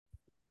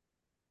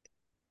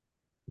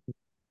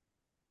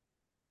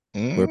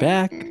We're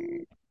back.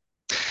 Mm,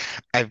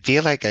 I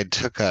feel like I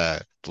took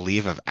a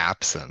leave of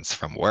absence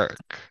from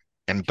work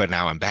but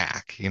now I'm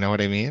back. You know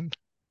what I mean?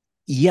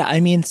 Yeah, I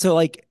mean, so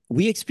like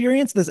we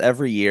experience this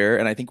every year,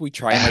 and I think we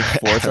try and like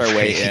force our Every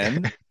way year.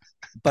 in,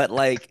 but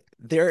like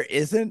there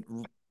isn't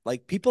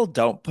like people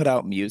don't put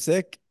out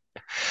music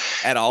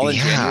at all in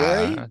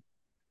January. Yeah.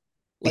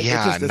 Like it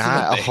Yeah, just isn't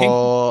a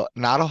thing.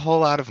 not a whole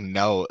lot of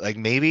note. Like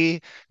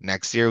maybe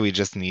next year we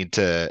just need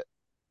to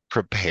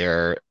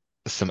prepare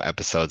some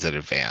episodes in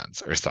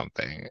advance or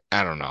something.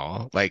 I don't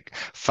know. Like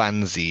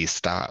funsy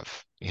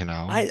stuff, you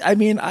know? I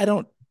mean, I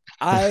don't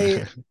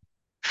I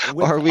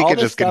with Or we all could this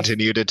just stuff,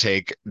 continue to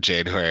take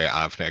January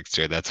off next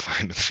year. That's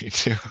fine with me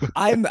too.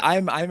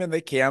 I'm in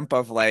the camp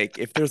of like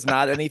if there's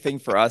not anything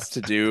for us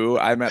to do,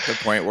 I'm at the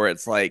point where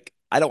it's like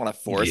I don't want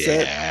to force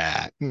it.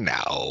 Yeah,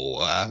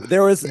 no,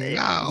 There was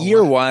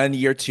year no. one,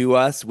 year two,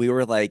 us, we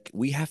were like,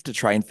 we have to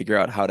try and figure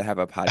out how to have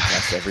a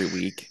podcast every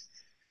week.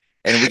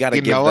 And we got to You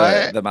give know the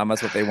what? the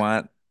mamas what they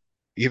want.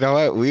 You know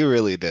what? We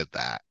really did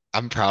that.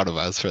 I'm proud of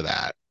us for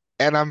that.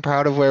 And I'm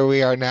proud of where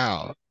we are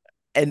now.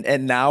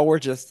 And now we're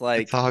just It's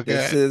like, all this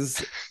good.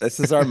 is this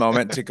is our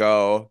moment to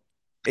go.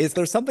 Is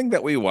there something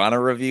that we want to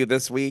review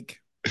this week?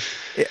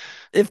 I-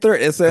 If there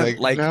isn't, Like,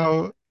 like,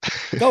 no.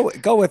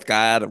 go with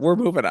God. We're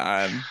moving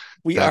on.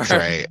 We That's are.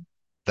 right.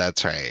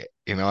 That's right.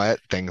 You know what?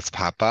 Things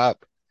pop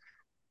up.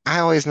 I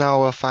always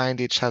know we'll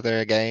find each other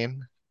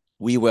again.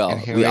 We And will.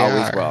 here We we always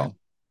are. will.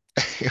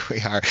 Here we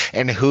are.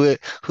 And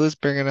who's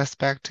bringing us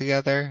back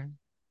together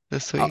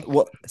this week?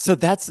 Well, so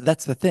that's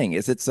the thing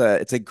is it's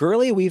a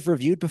girly we've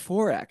reviewed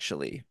before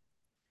actually.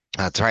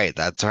 That's right.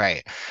 That's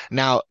right.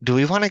 Now, do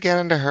we want to get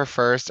into her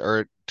first,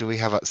 or do we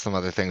have some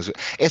other things?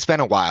 It's been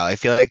a while. I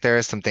feel like there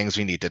are some things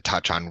we need to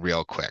touch on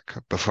real quick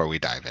before we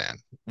dive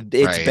in,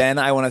 It's right? been,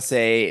 I want to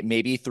say,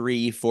 maybe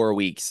 3, 4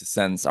 weeks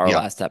since our Yep.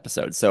 last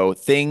episode. So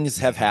things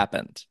have Mhm.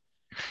 happened.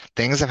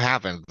 Things have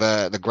happened.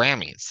 The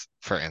Grammys,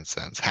 for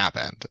instance,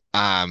 happened.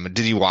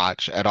 Did you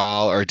watch at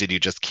all, or did you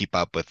just keep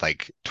up with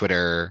like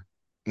Twitter,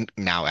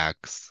 now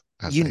X,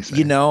 as they You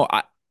say? know,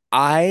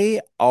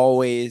 I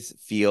always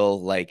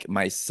feel like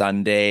my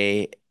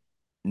Sunday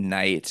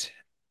night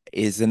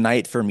is a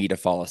night for me to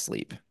fall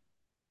asleep.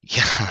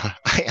 Yeah,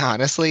 I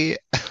honestly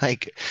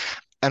like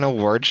an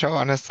award show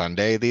on a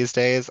Sunday these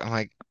days. I'm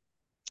like,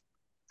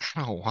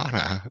 I don't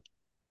wanna.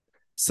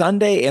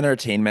 Sunday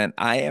entertainment,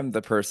 I am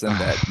the person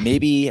that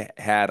maybe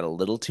had a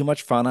little too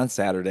much fun on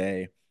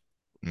Saturday,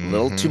 a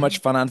little too much Mm-hmm.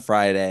 fun on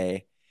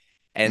Friday,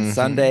 and Mm-hmm.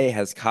 Sunday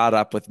has caught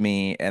up with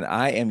me, and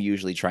I am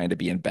usually trying to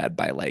be in bed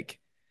by like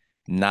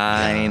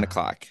nine Yeah.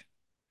 o'clock.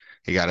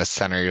 You gotta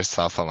center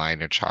yourself, align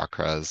your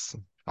chakras,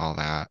 all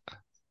that.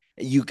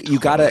 You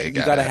gotta Totally you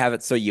get gotta it. have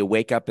it so you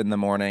wake up in the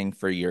morning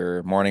for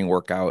your morning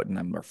workout, and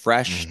I'm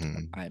refreshed,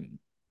 Hmm. I'm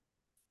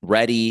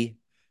ready,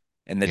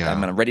 and that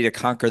I'm Yeah, ready to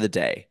conquer the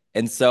day.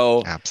 And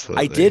so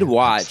I did absolutely.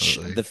 watch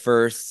Absolutely. the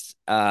first,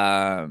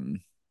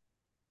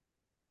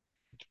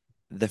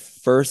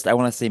 I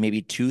want to say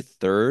maybe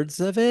 2/3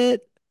 of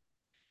it,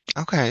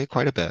 Okay,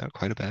 quite a bit,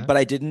 quite a bit. but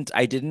I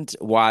didn't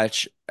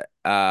watch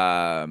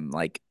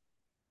like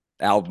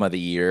album of the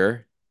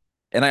year.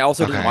 And I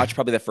also didn't Okay, watch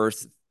probably the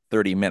first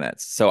 30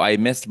 minutes. So I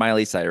missed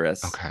Miley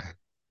Cyrus okay,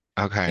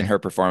 in okay. her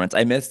performance.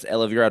 I missed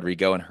Olivia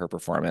Rodrigo in her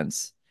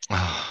performance.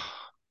 Oh,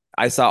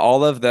 I saw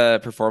all of the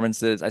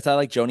performances. I saw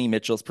like Joni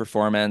Mitchell's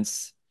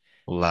performance,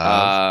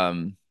 love.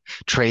 um,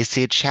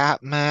 Tracy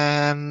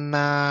Chapman.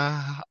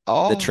 the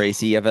Oh,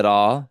 Tracy of it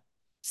all,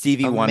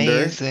 Stevie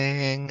Wonder.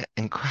 amazing,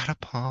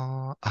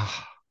 incredible.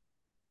 Oh,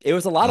 It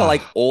was a lot of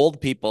like oh. old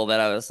people that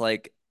I was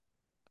like,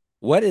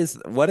 why is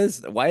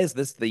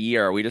this the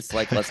year? Are we just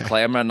like, let's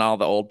clam on all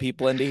the old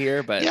people into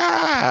here? But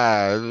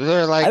Yeah,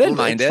 they're I like, didn't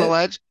mind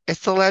it.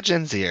 it's the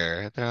legends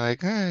here. They're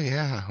like, oh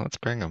yeah, let's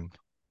bring them.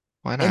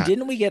 Why And not?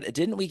 didn't we get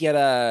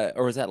a,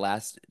 or was that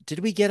last, did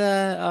we get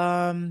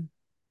a,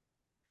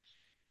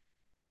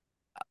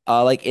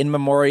 like in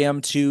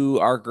memoriam to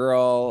our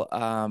girl,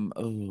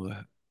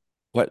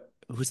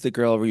 who's the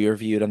girl we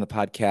reviewed on the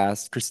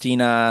podcast? Christine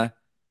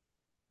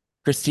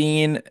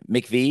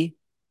McVie.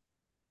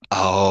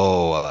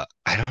 Oh,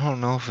 I don't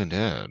know if it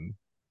did.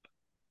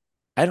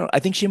 I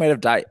think she might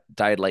have died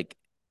like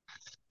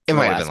It for the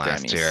might have been last last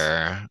Grammys.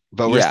 year,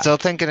 but we're Yeah, still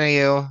thinking of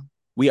you.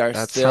 we are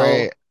That's right.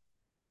 still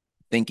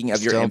thinking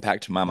of your Still,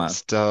 impact, Mama.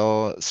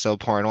 still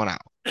pouring one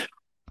out.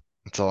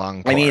 It's a long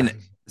I pour. mean,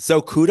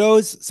 so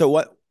kudos. So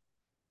what?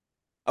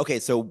 Okay,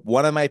 so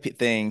one of my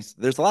things,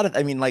 there's a lot of,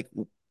 I mean, like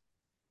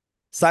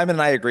Simon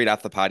and I agreed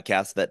off the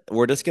podcast that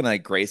we're just gonna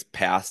grace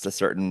past a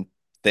certain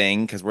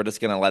thing because we're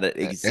just gonna let it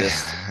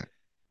exist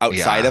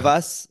outside of Yeah,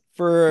 us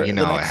for you the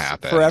know what next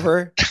happened.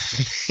 forever.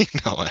 You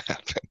know what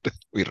happened.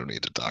 We don't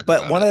need to talk But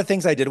about one of it. the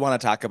things I did want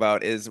to talk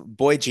about is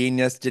Boy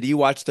Genius. Did you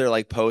watch their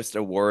like post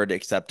award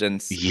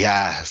acceptance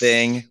Yes.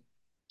 thing?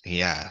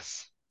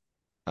 Yes.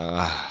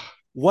 Ugh,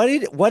 What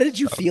did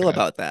you so feel good.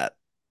 about that?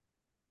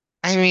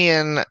 I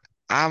mean,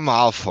 I'm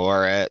all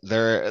for it.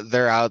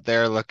 They're out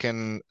there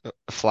looking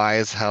fly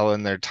as hell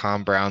in their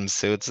Tom Brown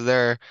suits.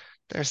 They're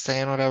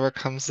saying whatever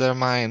comes to their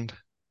mind.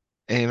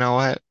 And you know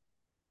what?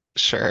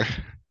 Sure.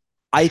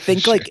 I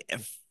think Sure. like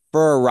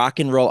for a rock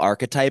and roll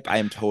archetype, I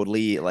am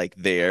totally like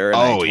there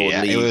and I Oh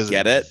yeah, it totally was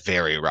get it.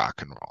 very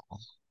rock and roll.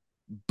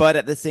 But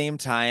at the same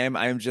time,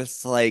 I'm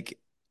just like,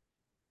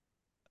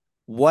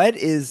 what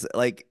is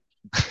like,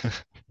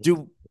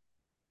 do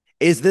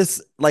is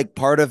this like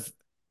part of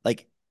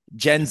like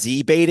Gen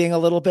Z baiting a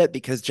little bit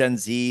because Gen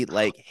Z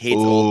like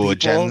hates old Ooh,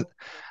 people?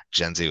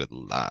 Gen Z would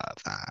love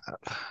that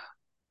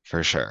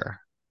for sure.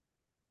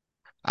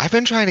 I've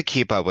been trying to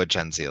keep up with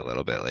Gen Z a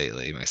little bit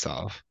lately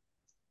myself.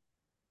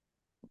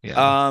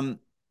 Yeah. Um,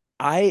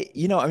 I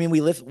mean,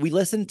 we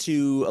listen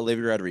to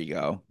Olivia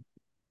Rodrigo,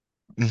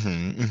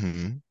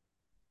 Hmm.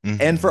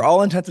 and for Hmm.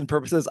 all intents and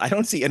purposes, I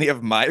don't see any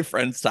of my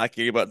friends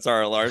talking about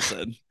Zara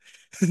Larsson.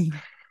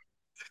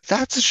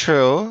 That's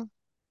true.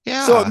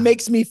 So it Yeah,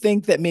 makes me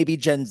think that maybe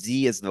Gen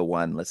Z is the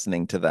one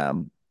listening to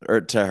them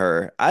or to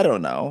her. I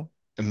don't know.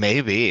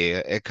 maybe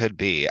it could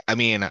be. I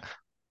mean,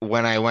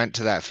 when I went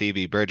to that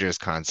Phoebe Bridgers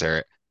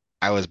concert,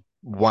 I was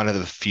one of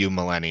the few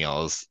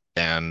millennials,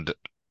 and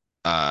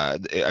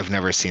I've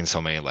never seen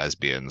so many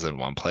lesbians in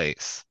one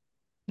place.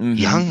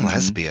 Young Hmm.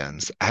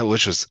 lesbians,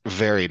 which was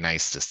very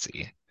nice to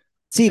see.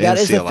 See, I that didn't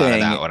is see the a lot of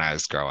that thing. when I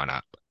was growing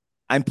up.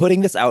 I'm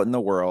putting this out in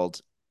the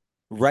world.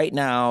 Right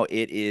now,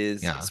 it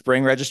is Yeah.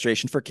 spring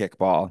registration for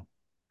kickball,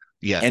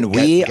 Yeah, and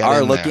get we get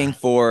are in looking there.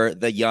 for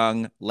the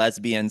young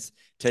lesbians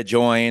to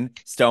join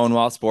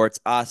Stonewall Sports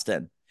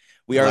Austin.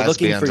 We are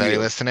looking for Lesbians, are you you.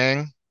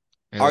 listening?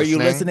 Are you Are you listening?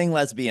 listening,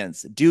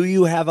 lesbians? Do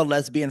you have a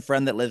lesbian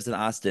friend that lives in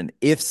Austin?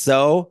 If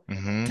so,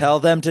 Hmm. tell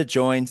them to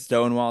join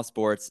Stonewall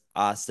Sports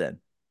Austin.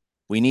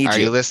 We need Are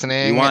you you.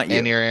 We listening want and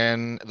you. you're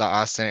in the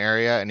Austin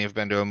area and you've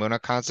been to a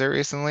Muna concert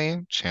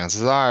recently?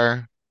 Chances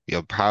are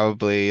you'll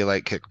probably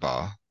like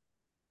kickball.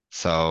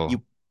 So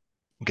You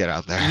get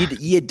out you there.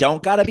 you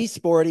don't gotta be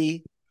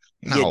sporty.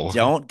 You No,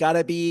 don't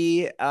gotta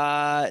be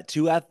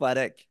too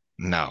athletic.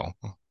 no.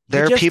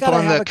 You There are just people gotta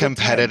in have the a good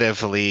time.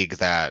 competitive league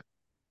that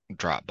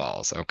drop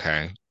balls,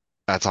 okay?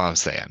 That's all I'm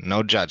saying.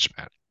 No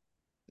judgment.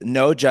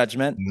 No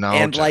judgment. No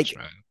And like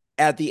judgment.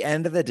 at the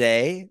end of the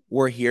day,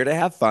 we're here to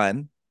have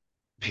fun.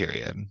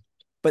 Period.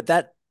 But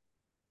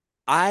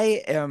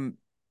I am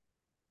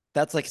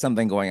that's like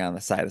something going on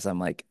the side as I'm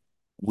like,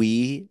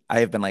 I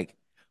have been like,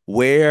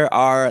 where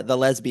are the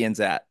lesbians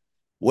at?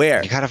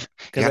 You Where? gotta you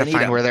Because I gotta need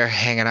find where them. they're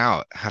hanging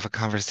out, have a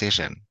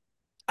conversation,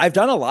 I've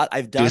done a lot.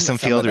 I've do done some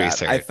some of field that.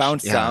 I've research.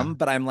 found Yeah, some,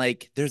 but I'm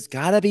like, there's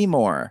gotta be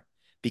more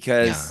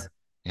yeah, because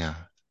yeah.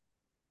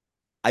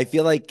 I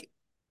feel like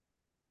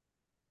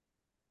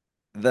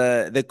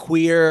the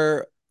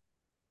queer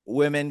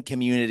women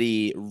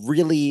community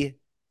really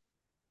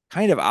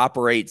kind of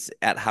operates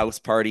at house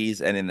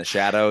parties and in the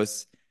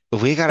shadows,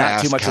 We gotta not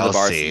too ask much of the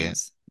bar Kelsey.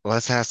 scenes.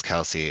 Let's ask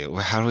Kelsey.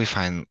 How do we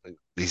find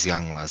these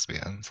young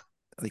lesbians?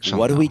 Like, She'll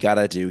what do we know.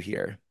 gotta do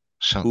here?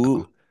 She'll know.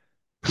 Who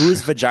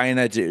whose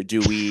vagina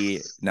do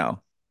we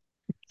know?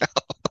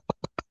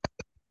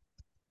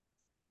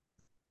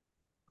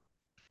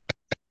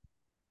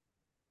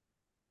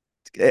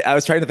 I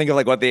was trying to think of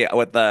like what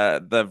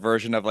the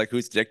version of like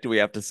whose dick do we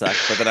have to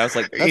suck, but then I was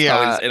like, that's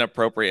probably just Yeah,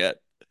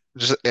 inappropriate.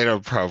 just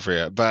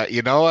inappropriate. But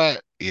you know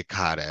what? You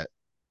caught it.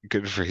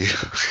 Good for you.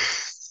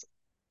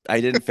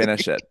 I didn't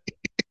finish it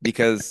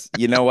because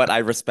you know what? I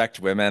respect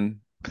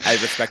women. I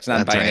respect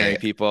That's non-binary right.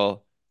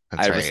 people.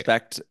 I That's right.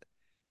 respect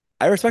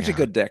I respect a Yeah.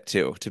 good dick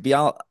too. To be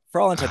all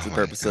for all intents Oh and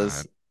my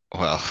God. purposes,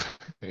 Well,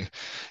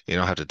 you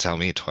don't have to tell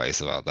me twice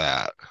about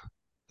that,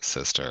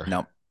 sister.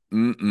 no.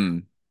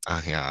 Mm-mm.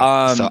 Yeah.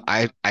 So Um,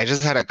 I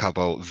just had a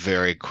couple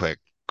very quick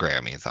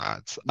Grammy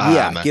thoughts.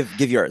 yeah,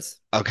 give yours.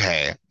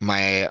 Okay,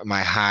 my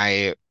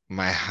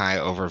high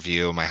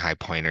overview, my high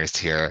pointers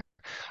here.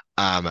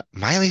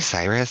 Miley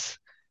Cyrus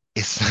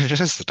is such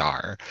a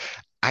star.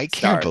 I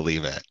can't Star.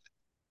 believe it.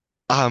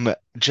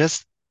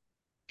 Just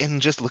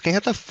just looking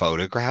at the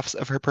photographs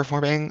of her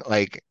performing,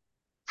 like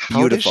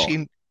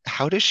Beautiful.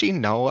 how does she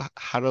know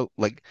how to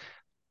like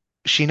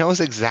she knows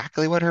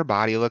exactly what her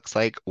body looks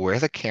like, where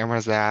the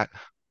camera's at,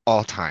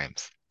 all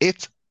times.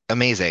 It's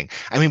amazing.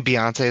 I mean,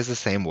 Beyonce is the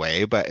same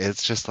way, but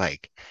it's just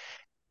like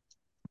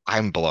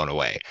I'm blown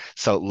away.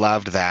 So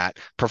loved that.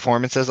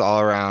 Performances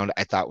all around,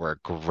 I thought were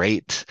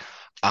great.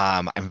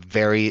 I'm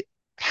very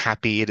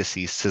happy to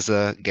see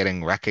SZA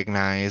getting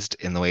recognized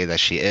in the way that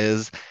she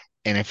is.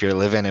 And if you're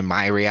living in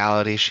my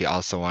reality, she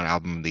also won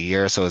Album of the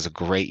Year. So it was a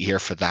great year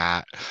for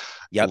that.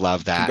 Yep.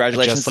 Love that.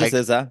 Congratulations Just to like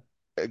SZA.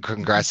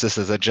 congrats to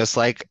SZA. Just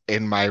like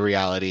in my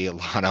reality,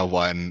 Lana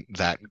won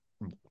that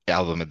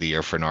Album of the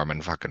Year for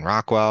Norman fucking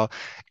Rockwell.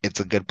 It's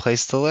a good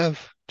place to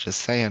live.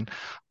 Just saying.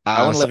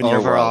 I want to So live in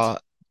your world. overall,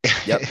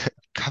 Yep.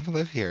 come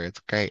live here. It's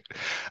great.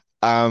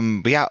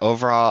 But yeah,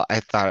 overall, I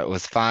thought it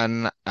was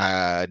fun.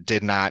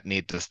 Did not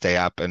need to stay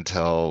up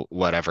until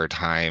whatever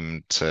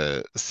time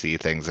to see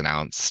things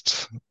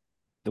announced.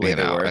 The way You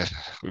they know, were.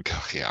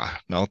 yeah,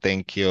 no,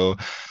 thank you.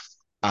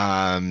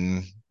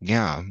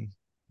 Yeah.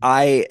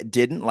 I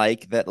didn't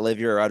like that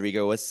Olivia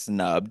Rodrigo was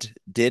snubbed.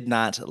 Did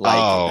not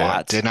like Oh,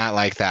 that. did not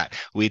like that.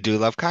 We do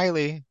love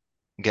Kylie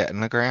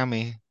getting a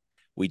Grammy.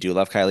 We do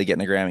love Kylie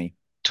getting a Grammy.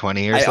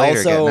 20 I years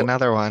later, getting also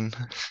another one.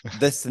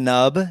 the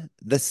snub,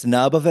 the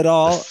snub of it The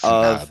all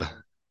snub. of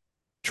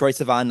Troye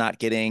Sivan not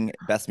getting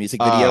best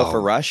music video for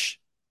Oh, Rush.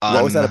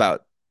 What was that un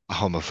about?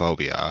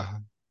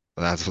 homophobia.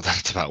 That's what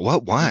that's about.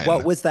 What What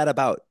one? was that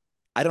about?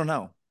 I don't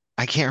know.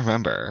 I can't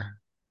remember.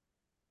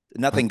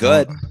 Nothing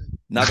What? good.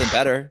 Nothing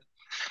better.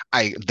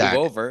 I Move that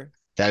over.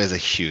 that is a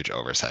huge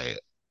oversight.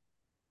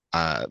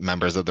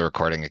 Members of the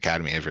Recording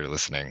Academy, if you're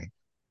listening,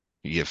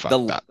 you fucked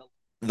The up.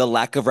 the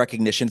lack of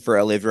recognition for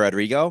Olivia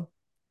Rodrigo.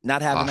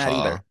 Not having that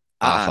Awful. either.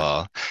 Uh-uh.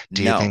 Awful. No.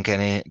 Do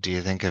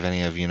you think of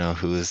any of you know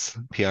whose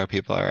PR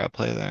people are at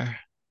play there?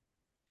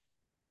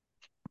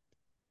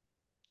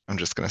 I'm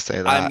just gonna say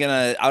I'm that.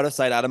 gonna out of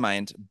sight, out of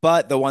mind.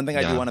 But the one thing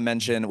I do Yeah. want to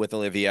mention with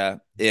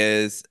Olivia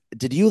is,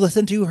 did you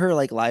listen to her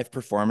like live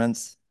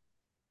performance?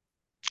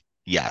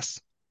 Yes.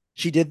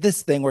 She did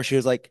this thing where she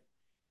was like,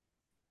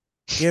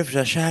 gives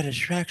a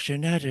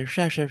satisfaction, not a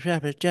sha sha sha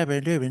sha sha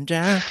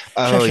sha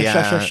Oh sha sha sha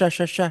yeah. sha sha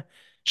sha sha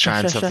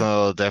Trying sha sha. something a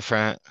little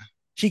different.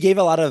 She gave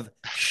a lot of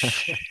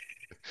shh,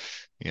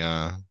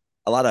 Yeah.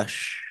 a lot of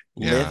shh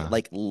lift, Yeah.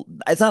 like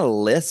it's not a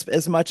lisp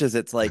as much as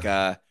it's like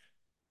a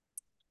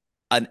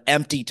an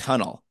empty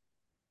tunnel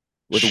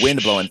with Shh,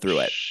 wind blowing shh, through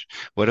it. shh.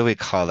 What do we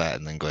call that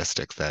in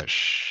linguistics? That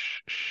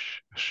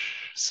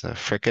it's a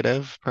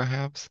fricative,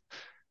 perhaps?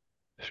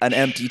 An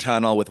empty Shh.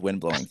 tunnel with wind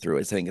blowing through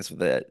it, I think is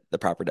the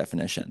proper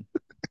definition.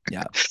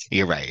 Yeah.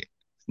 You're right.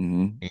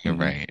 You're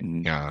right.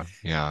 Hmm. Yeah.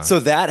 Yeah. So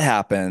that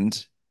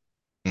happened,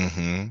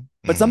 Mm-hmm.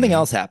 but something Mm-hmm.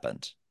 else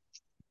happened.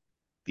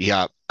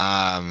 Yeah.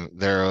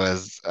 There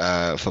was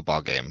a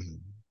football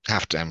game,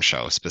 halftime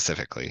show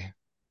specifically.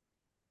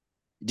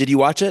 Did you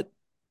watch it?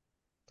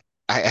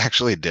 I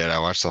actually did. I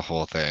watched the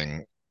whole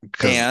thing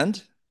because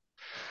And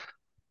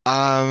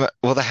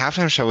well, the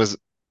halftime show was,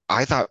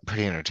 I thought,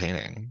 pretty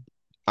entertaining.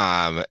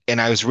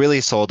 And I was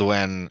really sold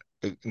when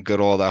good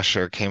old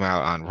Usher came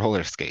out on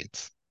roller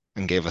skates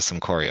and gave us some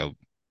choreo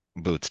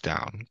boots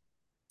down.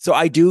 so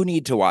I do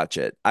need to watch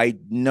it. I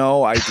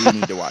know I do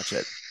need to watch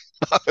it.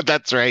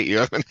 That's right. You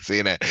haven't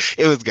seen it.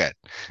 It was good.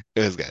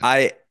 It was good.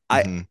 I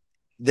I Hmm.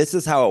 This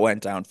is how it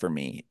went down for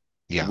me.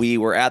 Yeah. We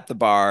were at the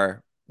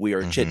bar, we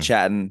were Hmm.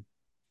 chit-chatting,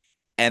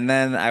 and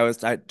then I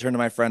turned to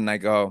my friend and I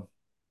go,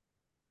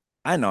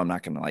 I know I'm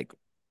not gonna like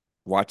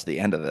watch the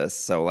end of this.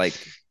 So like,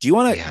 Yeah. do you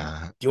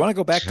want to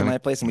go back to Ju- my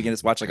place and we can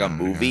just watch like a yeah.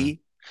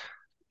 movie?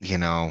 You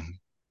know,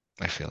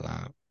 I feel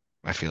that.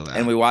 I feel And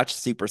that. we watched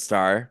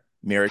Superstar,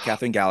 Mary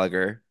Catherine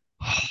Gallagher,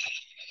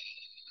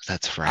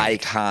 That's right.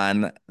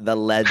 icon, the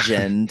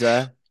legend.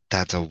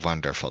 That's a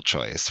wonderful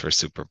choice for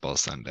Super Bowl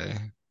Sunday.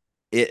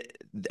 It,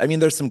 I mean,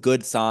 there's some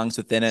good songs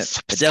within it.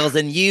 The Superstar. devil's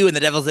in you, and the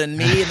devil's in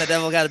me, and the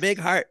devil got a big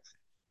heart.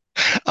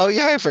 Oh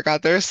yeah, I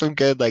forgot there's some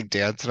good like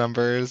dance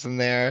numbers in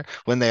there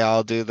when they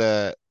all do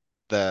the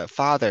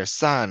Father,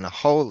 Son,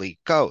 Holy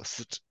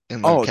Ghost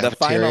in the Oh, the final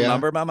cafeteria.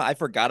 number, Mama. I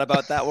forgot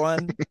about that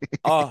one.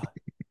 Oh,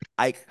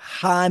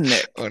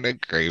 iconic. What a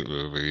great The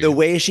movie.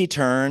 way she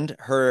turned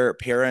her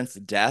parents'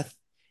 death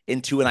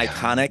into an Yeah.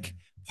 iconic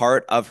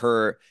part of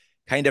her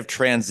kind of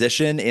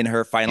transition in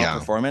her final Yeah.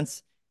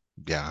 performance.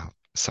 Yeah.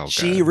 So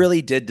She good.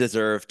 really did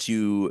deserve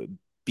to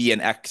be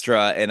an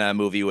extra in a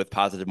movie with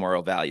positive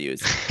moral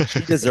values. She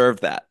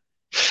deserved that.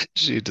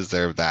 She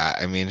deserved that.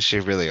 I mean, she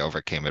really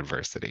overcame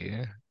adversity.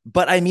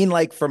 But I mean,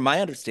 like, from my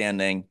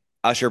understanding,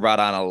 Usher brought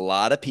on a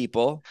lot of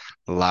people,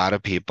 A lot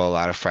of people, a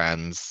lot of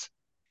friends.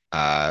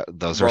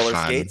 Those were roller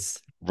fun.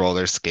 skates.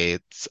 Roller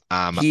skates.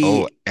 Oh,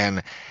 He,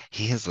 and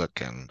he is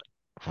looking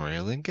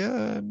really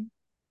good.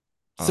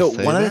 I'll so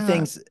say one of the that.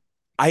 things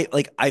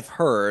I've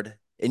heard,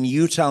 and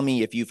you tell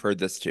me if you've heard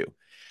this too.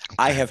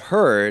 I Okay. have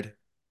heard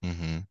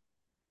Hmm.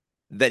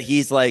 that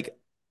he's a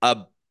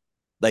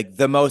like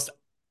the most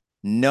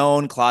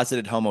known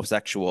closeted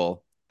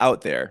homosexual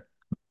out there.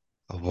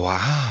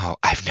 Wow,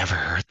 I've never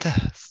heard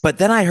this. But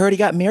then I heard he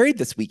got married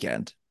this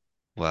weekend.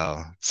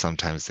 Well,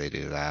 sometimes they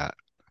do that.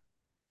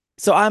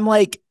 So I'm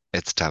like,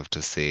 It's tough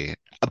to see.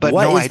 But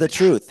what no, is the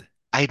truth?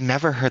 I'd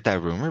never heard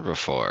that rumor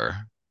before.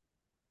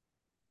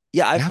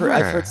 Yeah, Never.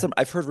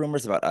 I've heard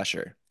rumors about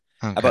Usher,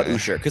 about Okay.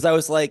 Usher, because I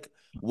was like,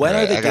 All when are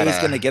right, the gays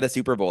going to get a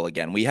Super Bowl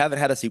again? We haven't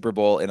had a Super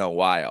Bowl in a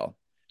while.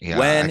 yeah,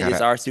 When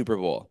is our Super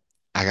Bowl?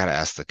 I gotta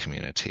ask the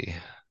community,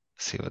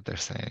 see what they're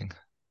saying.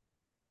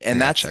 I And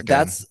gotta check in.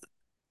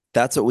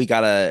 that's what we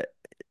gotta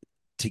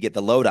to get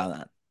the lowdown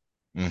on.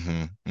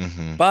 Mm-hmm.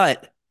 Mm-hmm.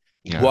 But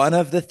Yes. one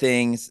of the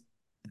things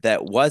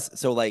that was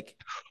so like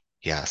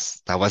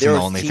Yes. That there wasn't the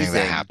was only thing that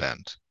teasing,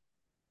 happened.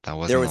 That there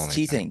wasn't the was only thing.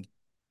 teasing,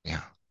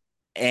 Yeah.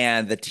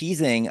 and the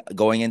teasing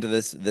going into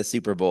the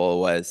Super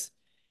Bowl was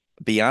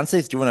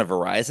Beyonce's doing a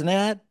Verizon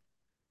ad,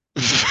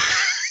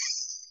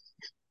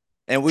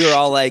 and we were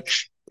all like,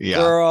 Yeah.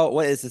 "Girl,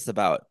 what is this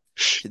about?"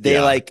 They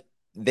Yeah. like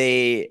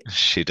they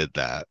She did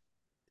that.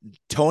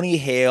 Tony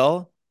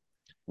Hale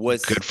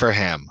was Good for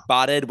him.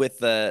 spotted with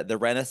the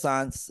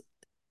Renaissance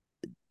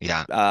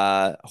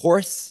Yeah.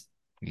 horse,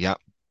 Yep.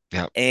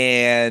 Yep.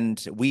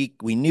 and we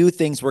knew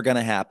things were going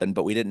to happen,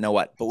 but we didn't know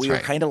what. But That's we were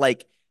right. kind of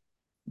like,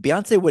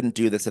 Beyonce wouldn't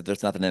do this if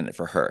there's nothing in it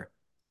for her.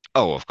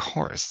 Oh, of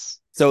course.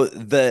 So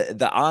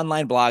the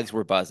online blogs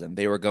were buzzing.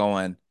 They were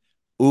going,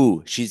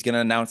 "Ooh, she's gonna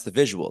announce the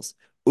visuals.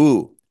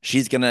 Ooh,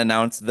 she's gonna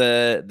announce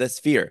the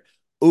sphere.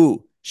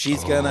 Ooh,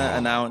 she's gonna Oh,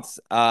 announce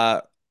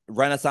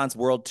Renaissance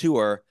World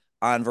Tour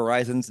on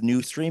Verizon's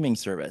new streaming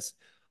service.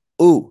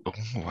 Ooh, oh,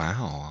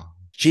 wow.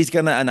 she's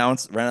gonna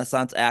announce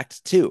Renaissance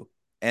Act 2."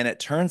 And it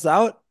turns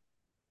out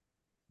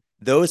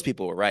those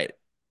people were right.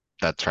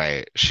 That's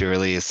right. She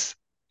released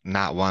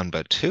not one,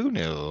 but two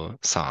new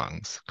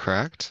songs,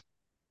 correct?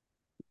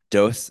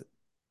 Dos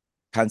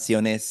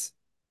canciones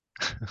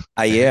Very,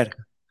 ayer,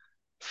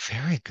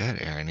 very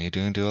good, Aaron. You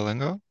doing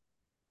Duolingo?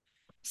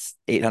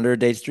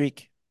 800-day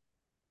streak.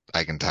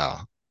 I can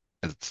tell.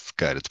 It's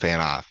good. It's paying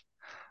off.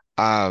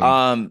 Um,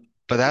 Um,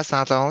 but that's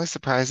not the only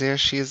surprise here.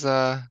 She's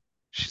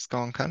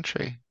going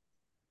country.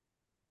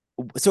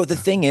 so the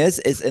thing is,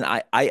 and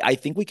I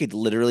think we could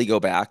literally go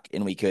back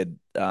and we could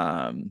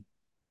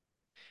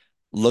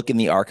look in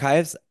the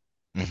archives.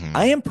 I Hmm.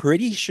 am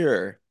pretty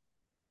sure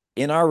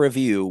in our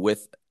review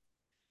with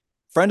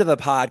friend of the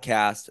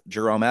podcast,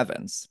 Jerome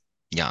Evans,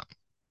 Yeah.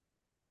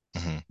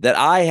 Hmm. that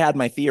I had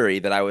my theory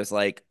that I was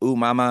like, ooh,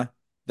 mama,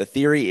 the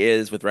theory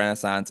is with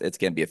Renaissance, it's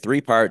gonna be a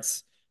three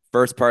parts.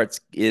 First part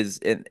is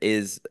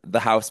the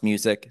house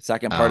music,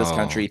 second part is Oh,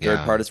 country, third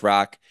yeah. part is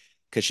rock,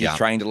 because she's Yeah.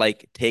 trying to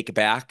like take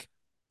back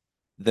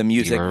the You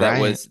music were that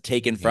right. was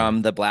taken You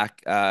from the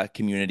black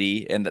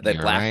community and that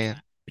you're black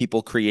right.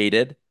 people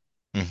created.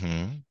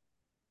 Hmm.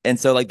 And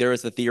so like there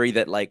was the theory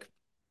that like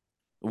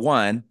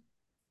one,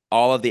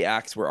 all of the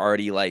acts were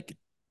already like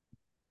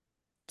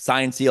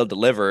signed, sealed,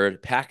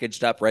 delivered,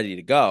 packaged up, ready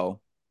to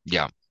go.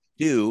 Yeah.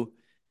 Two,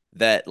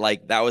 that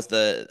like that was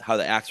the how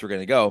the acts were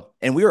going to go,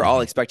 and we were all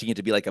Hmm. expecting it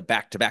to be like a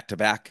back to back to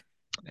back.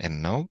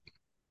 And nope.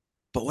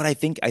 But what I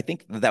think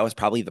that was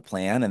probably the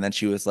plan, and then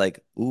she was like,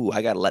 "Ooh,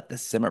 I gotta let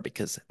this simmer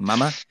because,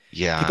 Mama,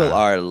 people Yeah.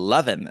 are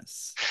loving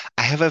this."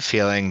 I have a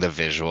feeling the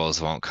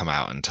visuals won't come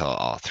out until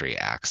all three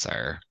acts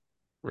are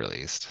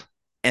released.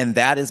 And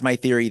that is my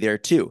theory there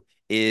too.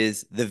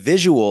 Is the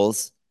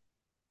visuals?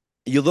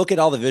 You look at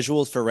all the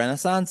visuals for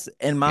Renaissance,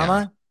 and Yeah.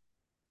 Mama,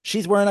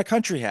 she's wearing a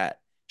country hat.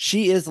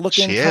 She is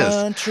looking She is.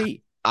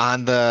 country.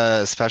 On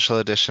the special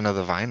edition of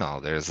the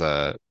vinyl, there's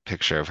a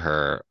picture of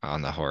her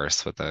on the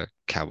horse with a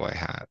cowboy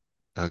hat.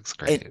 That looks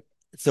And great.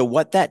 so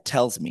what that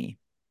tells me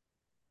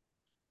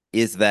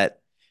is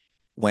that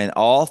when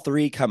all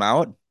three come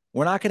out,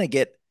 we're not going to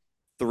get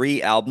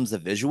three albums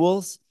of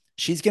visuals.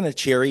 She's going to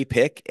cherry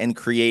pick and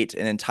create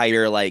an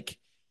entire like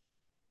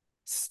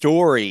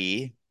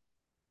story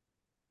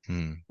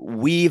Hmm.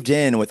 weaved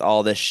in with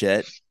all this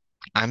shit.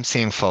 I'm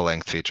seeing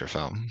full-length feature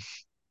film,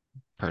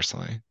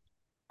 personally.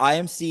 I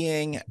am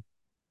seeing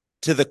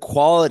to the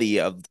quality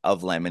of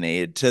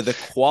Lemonade, to the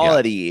Yeah.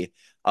 quality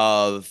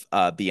of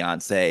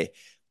Beyonce,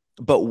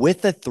 but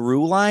with the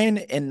through line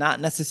and not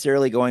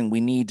necessarily going,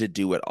 we need to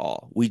do it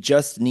all. We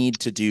just need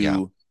to Yeah.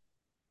 do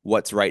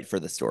what's right for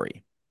the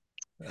story.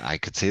 I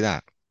could see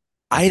that.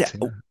 I could I see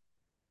that.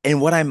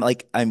 and what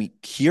I'm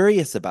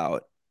curious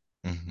about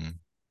Hmm.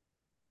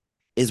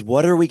 is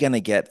what are we going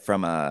to get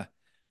from a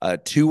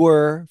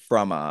tour,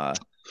 from a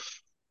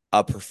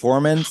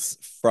performance,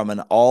 from an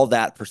all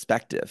that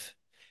perspective?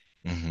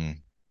 Hmm.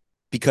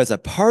 Because a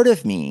part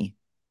of me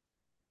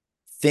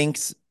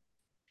thinks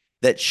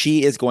that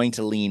she is going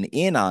to lean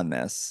in on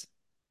this,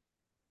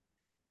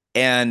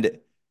 and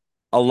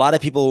a lot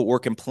of people were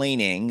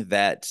complaining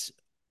that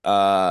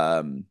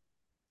um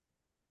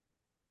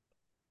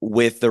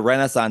with the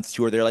Renaissance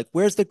tour, they're like,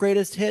 "Where's the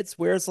greatest hits?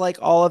 Where's like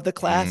all of the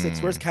classics?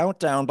 Where's Mm.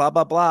 Countdown? Blah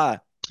blah blah."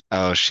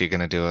 Oh, is she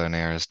gonna do an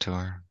Eras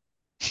tour?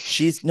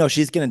 She's no,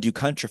 she's gonna do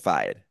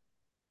Countrified.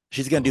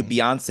 She's gonna do Oh,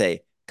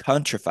 Beyonce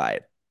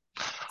Countrified.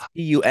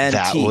 that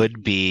Cunt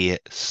would be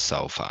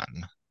so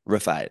fun.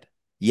 Rified.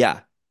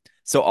 Yeah.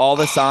 So all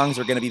the songs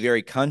are gonna be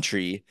very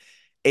country.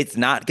 It's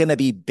not gonna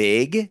be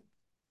big.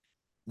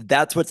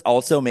 That's what's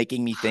also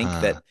making me think Huh.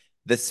 that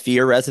the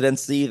Sphere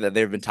residency that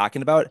they've been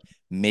talking about,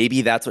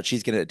 maybe that's what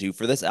she's gonna do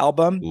for this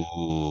album.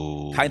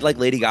 Kind of like Ooh.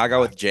 Lady Gaga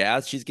with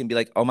jazz. She's gonna be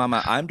like, "Oh,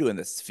 mama, I'm doing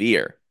the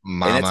Sphere,"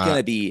 and it's Mama,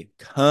 gonna be if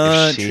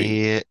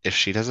country.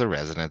 she does a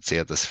residency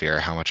at the Sphere,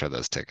 how much are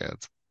those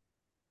tickets?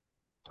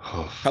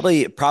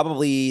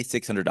 Probably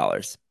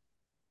 $600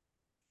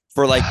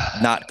 for like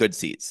not good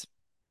seats.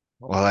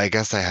 Well, I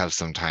guess I have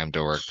some time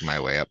to work my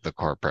way up the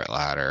corporate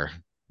ladder,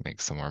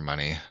 make some more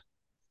money.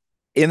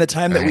 In the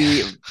time that Right.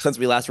 we since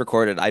we last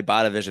recorded, I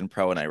bought a Vision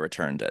Pro and I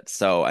returned it.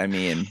 So I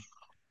mean,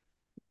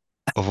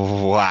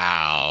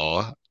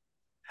 Wow.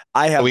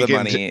 I have We the can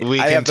money. we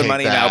I can have the take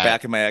money now that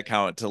back in my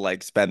account to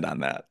like spend on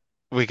that.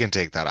 we can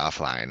take that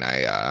offline.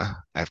 I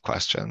have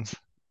questions.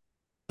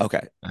 Okay,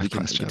 I have we'll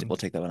questions.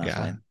 take that one Yeah.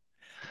 offline.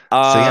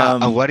 So yeah,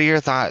 Um, what are your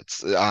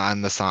thoughts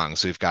on the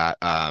songs? We've got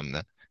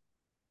Texas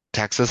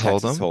Texas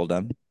Hold'em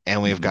Hold'em.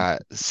 and we've Mhm.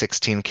 got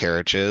 16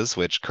 Carriages,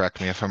 which correct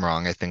me if I'm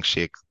wrong, I think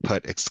she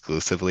put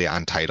exclusively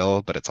on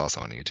Tidal, but it's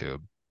also on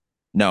YouTube.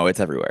 No, it's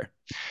everywhere.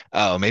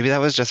 Oh, maybe that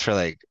was just for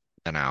like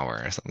an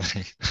hour or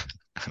something.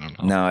 I don't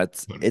know. No,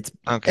 it's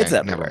Okay, never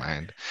everywhere.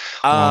 mind.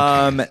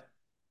 Well, okay. Um,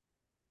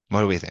 What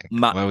do we think?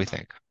 my What do we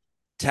think?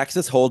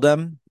 Texas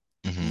Hold'em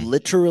Hmm.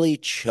 literally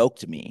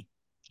choked me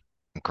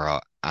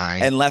Girl, I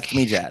and left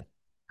me dead.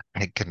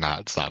 I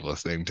cannot stop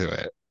listening to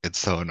it. It's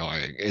so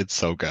annoying. It's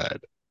so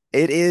good.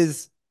 It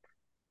is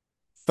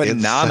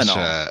It's such phenomenal.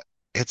 a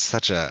it's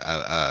such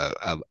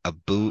a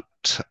boot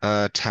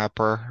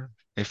tapper,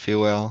 if you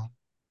will.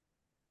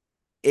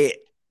 It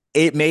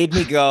it made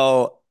me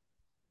go,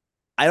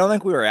 I don't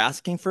think we were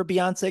asking for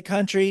Beyonce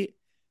country,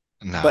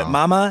 but No.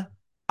 mama,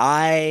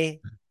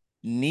 I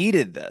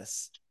needed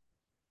this.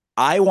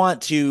 I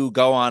want to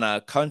go on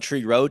a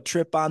country road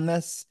trip on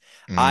this.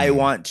 I Mm.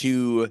 want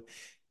to,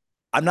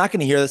 I'm not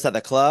going to hear this at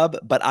the club,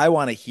 but I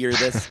want to hear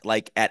this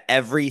like at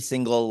every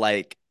single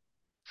like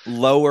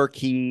lower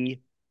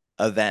key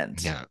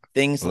event. Yeah.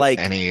 Things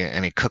like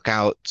Any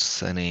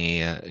cookouts,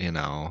 any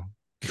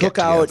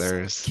cookouts,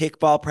 get-togethers.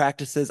 kickball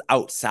practices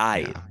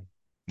outside, Yeah.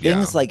 Yeah.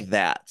 things like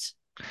that.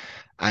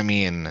 I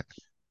mean,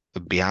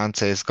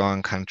 Beyonce's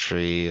going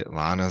country,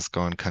 Lana's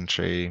going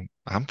country.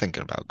 I'm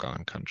thinking about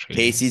going country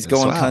Casey's as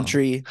going well.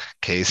 country.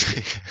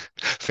 Casey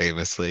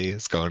famously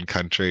is going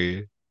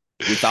country.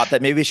 We thought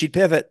that maybe she'd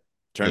pivot.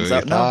 Turns We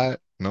out no. thought,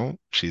 no,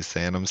 she's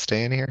saying I'm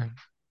staying here.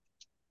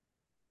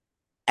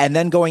 And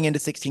then going into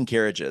 16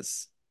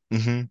 carriages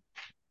Hmm.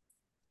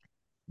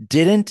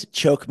 didn't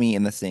choke me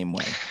in the same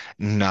way.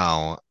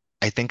 No,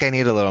 I think I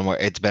need a little more.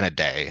 It's been a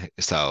day,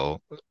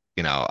 so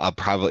it'll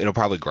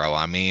probably grow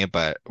on me,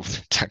 but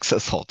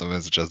Texas Hold'em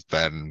has just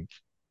been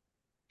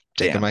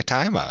taking Damn. my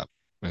time up.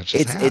 It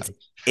just It's has. it's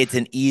it's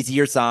an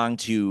easier song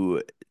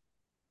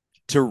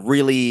to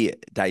really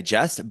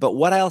digest. But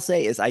what I'll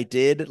say is I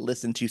did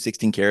listen to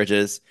 16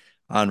 Carriages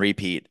on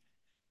repeat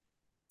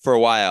for a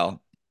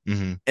while.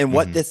 Hmm. And Hmm.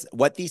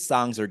 what these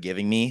songs are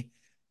giving me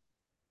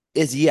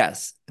is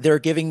yes, they're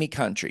giving me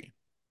country,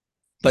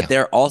 but Yeah.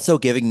 they're also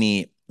giving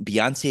me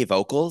Beyonce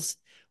vocals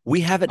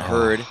we haven't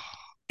heard Oh,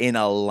 in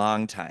a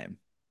long time.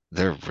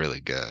 they're really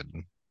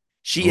good.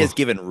 She is Ooh,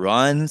 given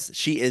runs.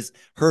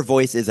 Her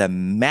voice is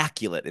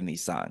immaculate in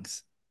these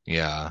songs.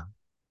 yeah.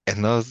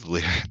 And those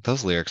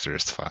lyrics are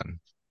just fun.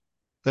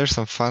 There's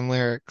some fun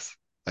lyrics,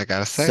 I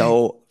gotta say.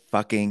 So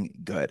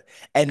fucking good.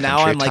 And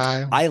now Country I'm like,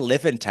 time. I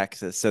live in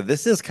Texas, so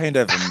this is kind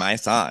of my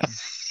song.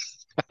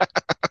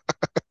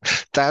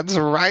 That's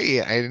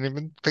right. I didn't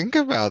even think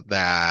about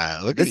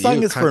that. Look at This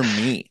song you, is for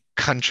me,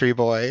 country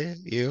boy,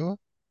 you.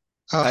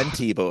 Oh,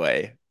 Cunty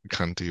Boy.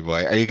 country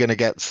boy. Are you gonna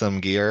get some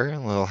gear, a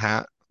little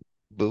hat,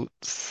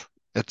 boots,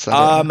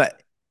 Um, etc.?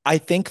 I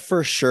think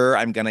for sure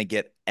I'm gonna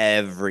get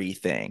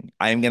everything.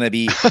 I'm gonna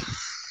be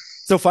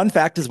so fun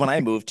fact is when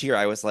I moved here,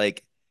 I was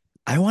like,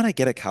 I want to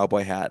get a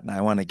cowboy hat and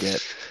I want to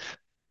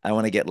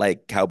get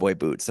like cowboy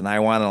boots and I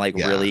want to like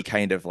Yeah. really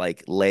kind of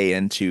like lay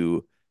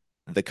into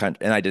the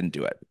country and I didn't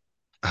do it.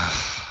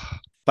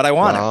 But I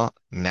want to. Well,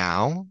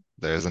 now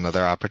there's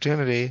another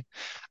opportunity.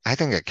 I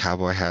think a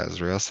cowboy hat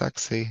is real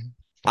sexy.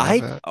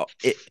 Love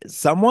it.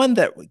 Someone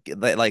that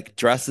like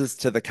dresses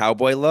to the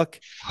cowboy look,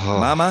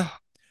 mama. Oh,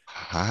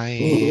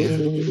 hi.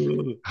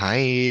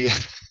 Hi.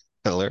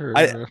 I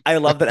Hello. I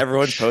love that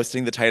everyone's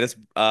posting the Titus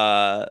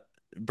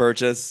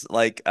Burgess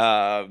like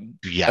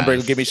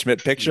Unbreakable Kimmy Yes.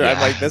 Schmidt picture. I'm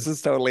like, Yeah. this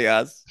is totally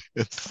us.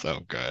 It's so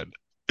good.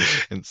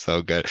 It's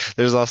so good.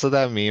 There's also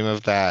that meme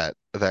of that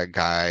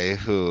guy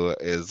who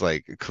is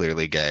like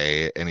clearly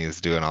gay and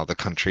he's doing all the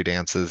country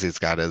dances. He's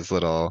got his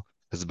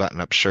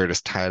button-up shirt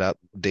is tied up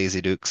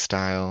Daisy Duke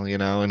style,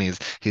 and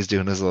he's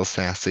doing his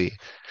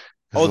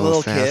Oh,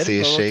 little the sassy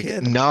little shake.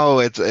 kid. No,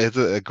 it's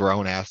a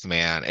grown-ass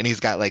man and he's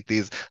got like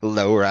these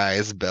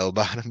low-rise bell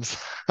bottoms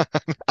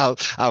on.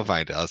 I'll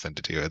find it. I'll send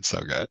it to you. It's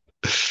so good.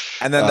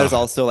 And then there's Oh,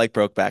 also like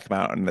Brokeback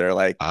Mountain. They're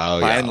like, oh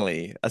yeah.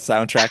 finally, a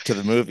soundtrack to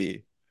the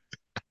movie.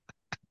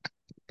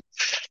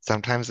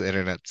 Sometimes the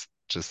internet's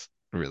just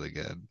really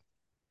good.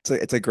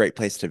 It's a great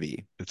place to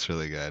be. It's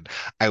really good.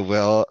 I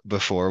will,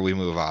 before we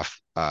move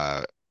off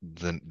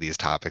these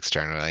topics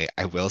generally,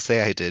 I will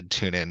say I did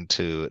tune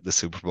into the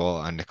Super Bowl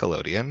on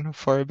Nickelodeon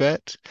for a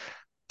bit.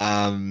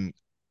 Um,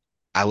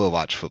 I will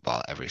watch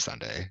football every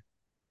Sunday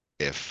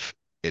if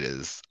it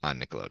is on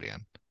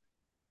Nickelodeon.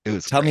 It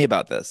was Tell me great.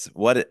 about this.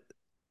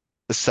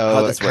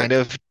 How'd So this work? kind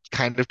of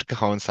to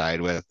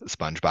coincide with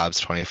SpongeBob's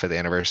 25th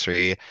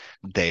anniversary,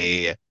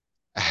 they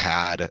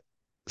had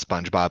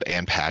SpongeBob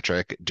and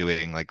Patrick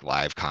doing like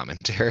live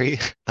commentary,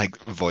 like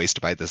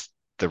voiced by the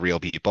real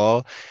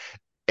people.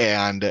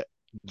 And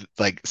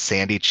like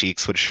Sandy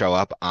Cheeks would show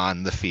up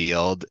on the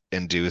field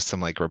and do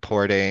some like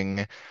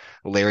reporting.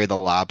 Larry the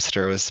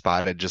Lobster was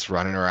spotted just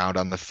running around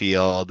on the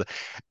field.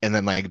 And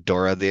then like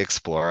Dora the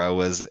Explorer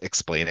was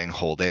explaining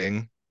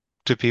holding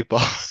to people.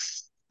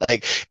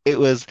 Like it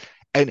was,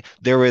 and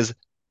there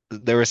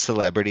were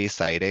celebrity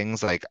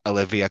sightings, like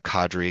Olivia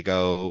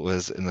Rodrigo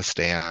was in the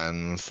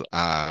stands,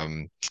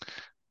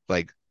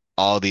 like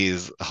all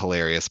these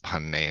hilarious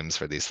pun names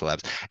for these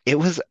celebs. It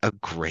was a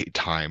great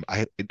time.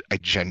 I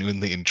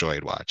genuinely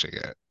enjoyed watching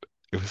it.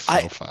 It was so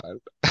I fun.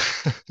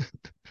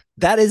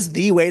 That is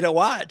the way to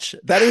watch.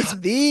 That is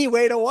the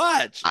way to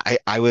watch.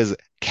 I was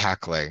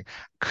cackling,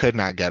 could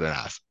not get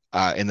enough.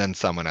 And then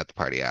someone at the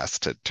party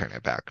asked to turn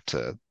it back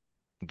to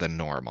the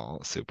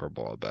normal Super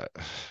Bowl, but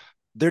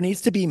There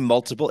needs to be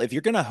multiple. If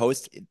you're gonna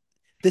host,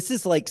 this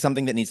is like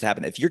something that needs to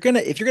happen. If you're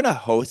gonna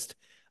host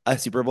a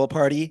Super Bowl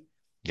party,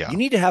 yeah. you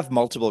need to have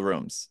multiple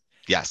rooms.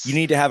 You Yes.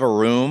 need to have a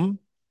room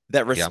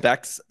that Yep.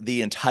 respects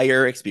the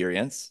entire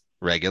experience.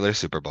 Regular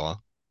Super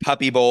Bowl,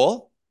 Puppy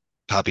Bowl.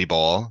 Puppy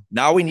Bowl,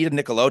 Now we need a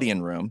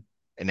Nickelodeon room.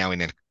 and now we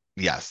need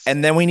yes.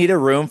 And then we need a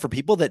room for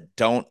people that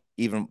don't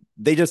even,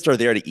 they just are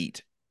there to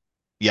eat.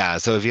 Yeah,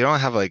 so if you don't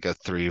have like a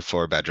 3,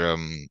 4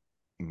 bedroom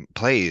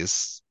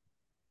place,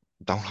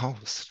 don't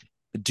host.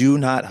 Do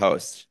not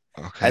host.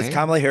 As Okay?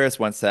 Kamala Harris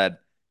once said,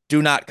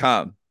 do not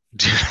come.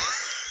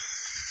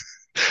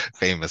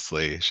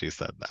 Famously, she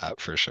said that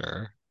for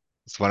sure.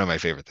 It's one of my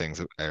favorite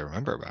things I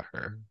remember about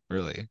her,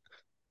 really.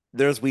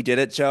 There's We Did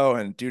It, Joe,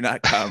 and do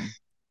not come.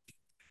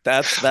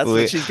 That's what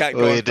We she's got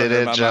we going for did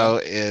her, it, mama. Joe,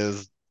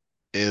 is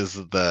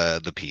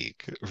the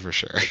peak for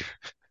sure.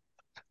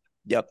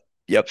 Yep.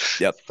 Yep.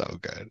 Yep. So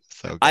good.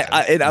 So good.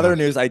 In other Ugh.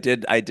 news, I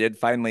did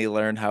finally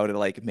learn how to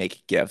like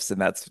make gifts, and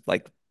that's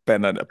like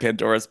been a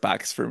Pandora's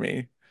box for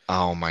me.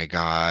 Oh my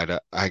God.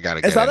 I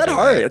gotta It's get not that into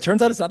hard. it. It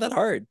turns out it's not that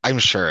hard. I'm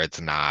sure it's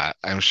not.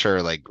 I'm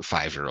sure like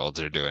 5-year-olds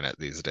are doing it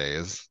these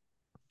days,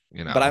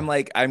 you But know.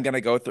 I'm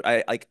gonna go through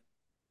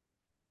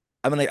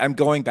I'm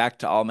going back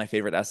to all my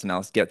favorite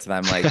SNL skits, and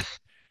I'm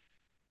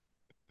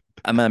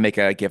gonna make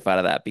a gif out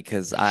of that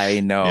because I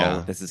know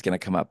Yeah. this is gonna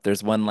come up.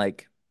 There's one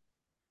like,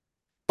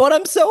 but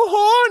I'm so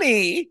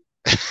horny.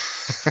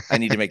 I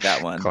need to make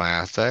that one.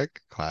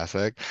 Classic,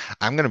 classic.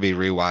 I'm gonna be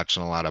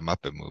rewatching a lot of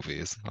Muppet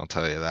movies. I'll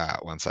tell you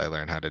that once I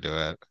learn how to do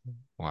it.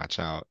 Watch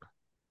out.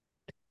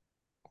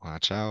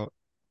 Watch out.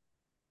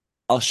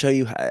 I'll show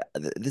you how,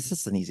 this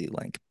is an easy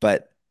link,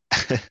 but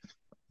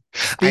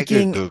I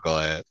could speaking Google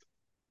it.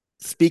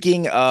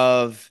 speaking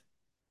of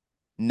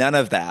none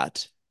of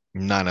that,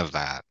 None of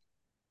that.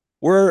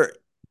 we're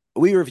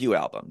we review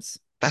albums.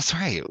 That's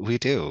right, we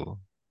do.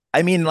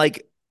 I mean,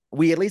 like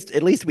we at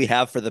least we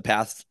have for the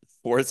past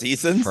four For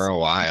seasons. a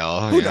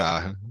while, Who know?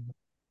 yeah.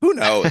 Who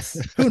knows?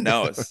 Who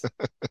knows?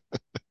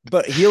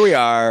 But here we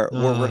are.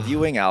 We're Uh,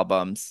 reviewing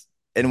albums,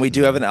 and we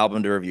do have mhm. an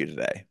album to review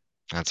today.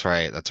 That's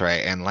right. That's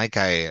right. And like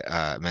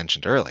I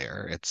mentioned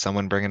earlier, it's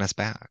someone bringing us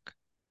back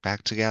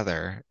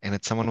together, and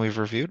it's someone we've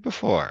reviewed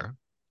before.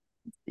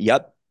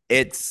 Yep.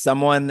 It's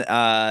someone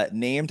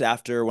named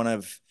after one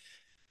of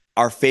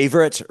our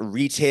favorite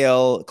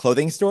retail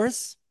clothing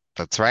stores.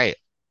 That's right.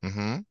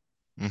 Mm-hmm.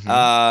 Mm-hmm.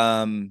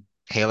 Um,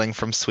 Hailing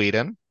from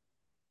Sweden.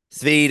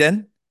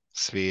 Sweden,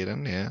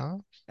 Sweden, yeah.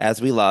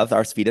 as we love,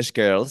 our Swedish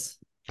girls.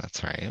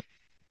 That's right.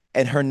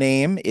 And her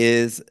name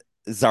is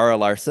Zara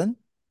Larsson.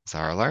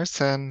 Zara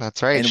Larsson.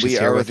 That's right. And She's we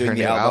here are with her reviewing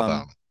the new album.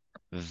 album,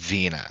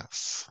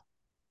 Venus.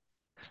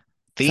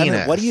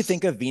 Simon, what do you Venus.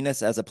 think of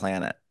Venus as a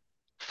planet?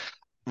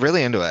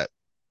 Really into it,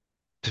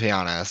 to be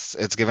honest.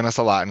 It's given us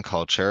a lot in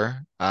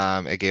culture.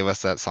 It gave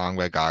us that song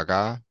by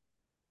Gaga,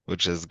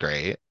 which is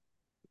great.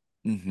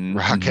 Mm-hmm,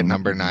 Rocket mm-hmm,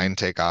 number mm-hmm. nine,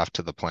 take off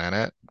to the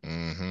planet.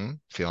 Mm-hmm.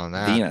 Feeling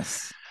that.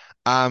 Venus.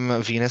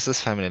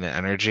 Venus's feminine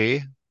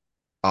energy,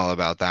 all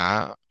about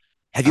that.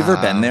 Have you ever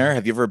been there? Um,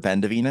 Have you ever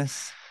been to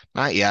Venus?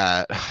 Not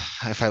yet.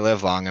 If I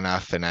live long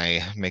enough and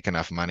I make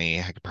enough money,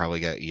 I could probably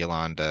get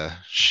Elon to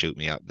shoot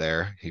me up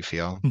there, you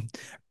feel?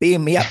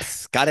 Beam me up,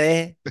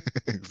 Scotty.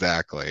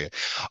 Exactly.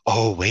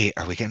 Oh, wait,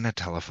 are we getting a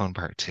telephone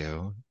part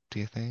two, do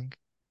you think?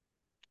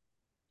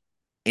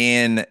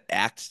 In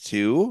Act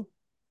Two.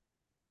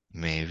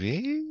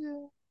 Maybe?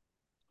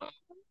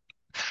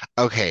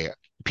 Okay,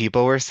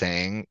 people were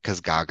saying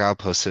because Gaga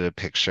posted a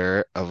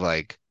picture of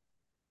like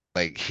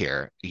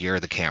here, you're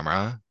the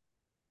camera.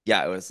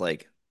 Yeah, it was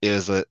like It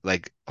was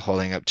like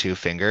holding up 2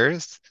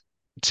 fingers.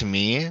 To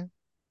me,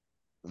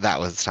 that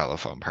was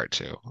telephone part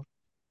two.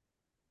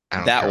 I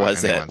don't that care what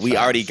was it. anyone We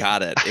already says.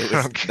 got it. It I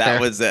was don't that care.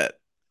 was it.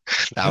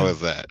 That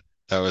was it.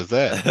 That was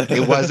it.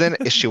 It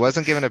wasn't, she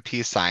wasn't given a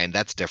peace sign.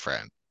 That's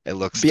different. It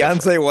looks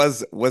different.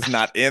 Beyonce was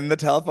not in the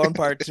telephone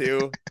part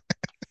two.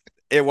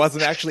 It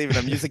wasn't actually even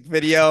a music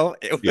video.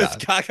 It was Yeah.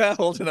 Gaga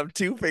holding up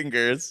two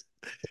fingers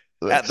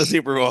at the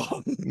Super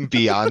Bowl.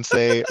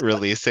 Beyonce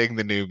releasing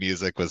the new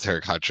music was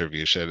her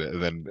contribution,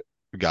 and then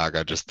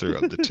Gaga just threw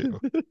up the two.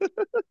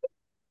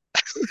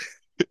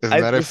 Isn't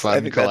that a I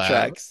fun think that collab?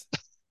 tracks.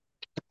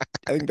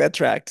 I think that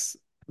tracks.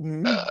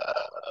 Mhm.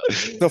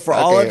 So for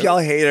all of Okay, y'all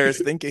haters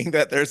thinking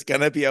that there's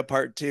gonna be a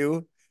part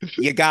two,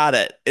 you got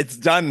it. It's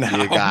done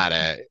you now. got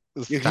it.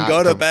 You can Stop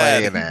go to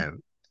bed.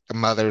 complaining.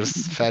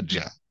 Mother's fed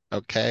you,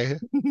 okay?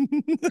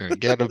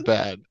 Get to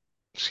bed.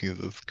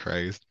 Jesus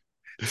Christ.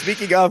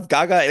 Speaking of,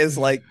 Gaga is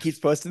like keeps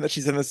posting that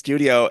she's in the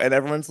studio, and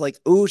everyone's like,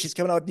 "Ooh, she's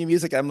coming out with new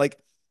music." I'm like,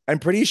 I'm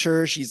pretty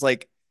sure she's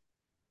like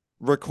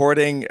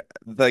recording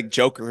the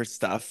Joker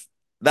stuff.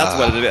 That's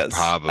what it is.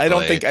 Probably. I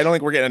don't think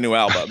we're getting a new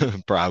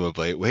album.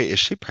 Probably. Wait, is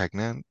she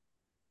pregnant?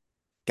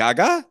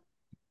 Gaga?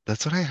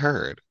 That's what I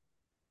heard.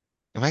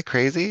 Am I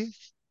crazy?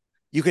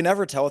 You can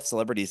never tell with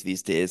celebrities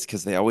these days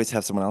because they always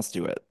have someone else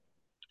do it.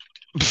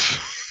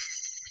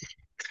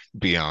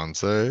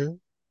 Beyonce?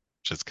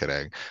 Just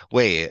kidding.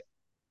 Wait,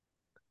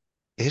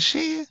 is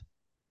she?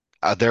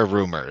 They're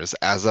rumors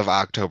as of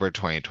October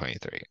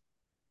 2023.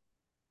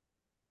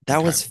 That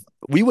Okay. was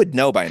we would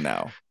know by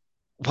now.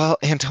 Well,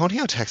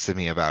 Antonio texted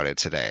me about it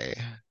today,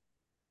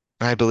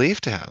 and I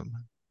believed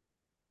him,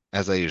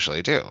 as I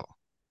usually do.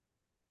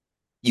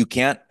 You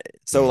can't.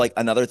 So Hmm. like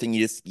another thing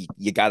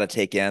you got to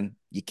take in,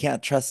 you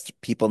can't trust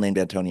people named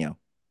Antonio.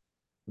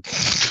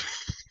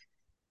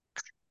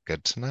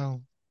 Good to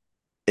know.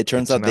 It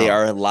Good turns to out they know.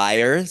 are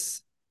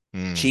liars,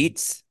 Hmm.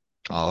 cheats,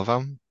 All of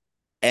them?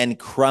 and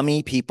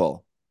crummy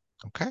people.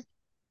 Okay.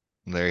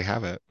 There you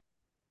have it.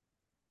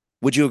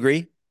 Would you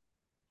agree?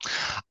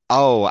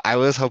 Oh, I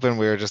was hoping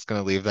we were just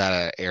gonna leave that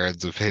at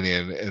Aaron's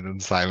opinion, and then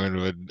Simon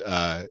would,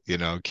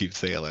 keep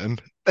sailing.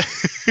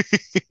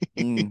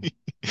 Mm,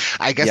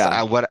 I guess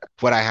yeah,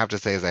 what I have to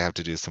say is I have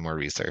to do some more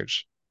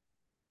research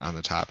on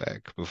the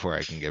topic before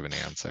I can give an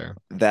answer.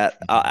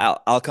 that Mhm.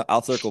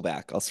 I'll circle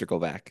back. I'll circle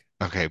back.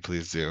 Okay,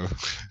 please do.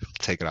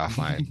 Take it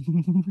offline.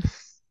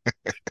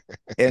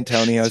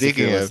 Antonio's, if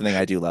you're Speaking of listening,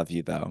 I do love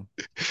you though.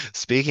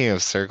 speaking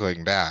of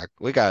circling back,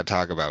 we gotta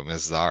talk about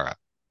Miss Zara.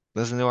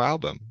 This new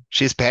album.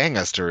 She's paying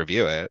us to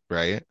review it,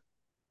 right?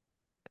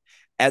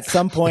 At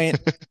some point,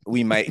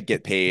 we might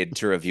get paid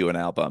to review an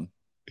album.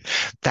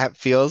 That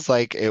feels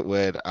like it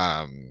would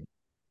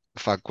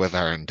fuck with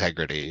our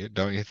integrity,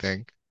 don't you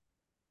think?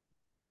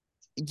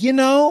 You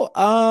know,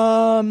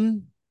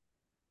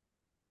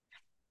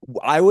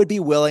 I would be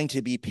willing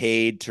to be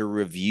paid to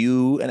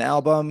review an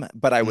album,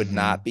 but I would Hmm.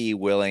 not be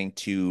willing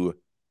to,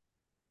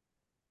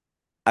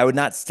 I would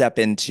not step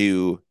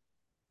into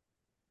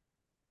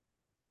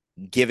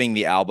giving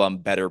the album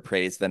better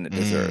praise than it Mm.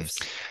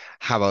 deserves.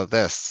 How about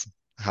this?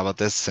 How about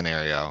this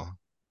scenario?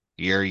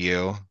 You're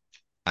you.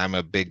 I'm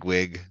a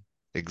bigwig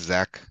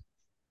exec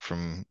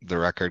from the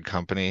record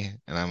company,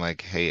 and I'm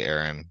like, hey,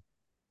 Aaron,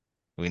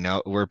 we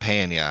know we're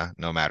paying you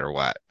no matter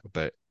what,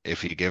 but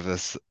if you give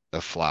this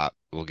a flop,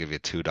 we'll give you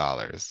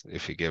 $2.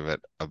 If you give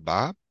it a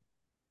bop,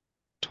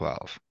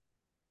 12.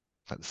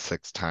 That's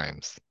six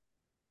times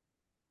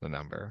the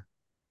number.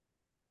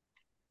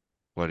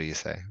 What do you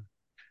say?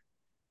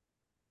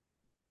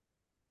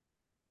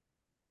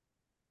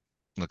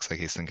 Looks like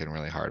he's thinking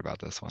really hard about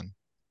this one.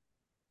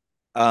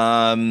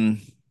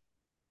 Um,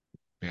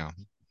 Yeah,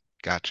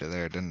 gotcha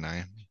there, didn't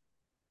I?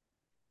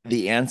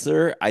 the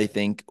answer I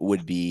think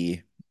would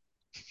be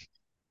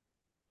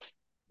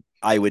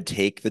I would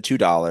take the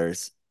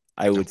 $2.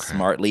 I would Okay.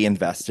 smartly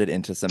invest it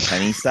into some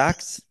penny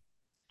stocks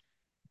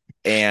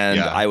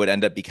and Yeah, I would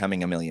end up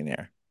becoming a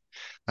millionaire.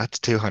 that's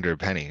 200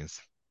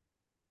 pennies,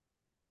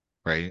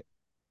 right?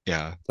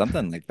 Yeah.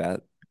 Something like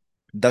that.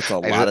 That's a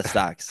I lot just of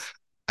stocks.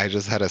 I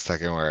just had a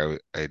second where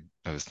I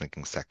was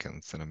thinking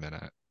seconds in a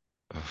minute.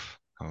 Ugh,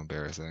 how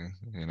embarrassing,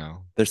 you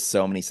know? There's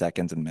so many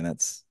seconds and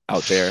minutes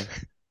out there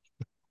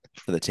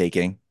for the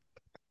taking.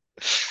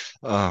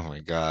 Oh my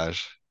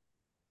gosh.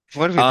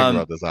 What do we think Um,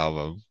 about this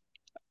album?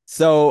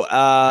 so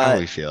How are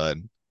we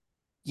feeling?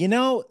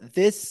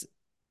 this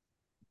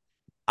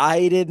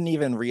I didn't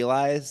even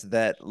realize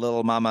that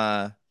little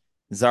mama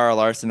Zara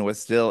Larsson was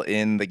still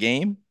in the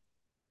game.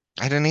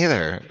 I didn't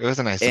either. It was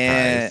a nice And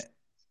surprise,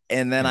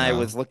 and then you I know?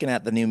 was looking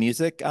at the new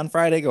music on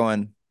Friday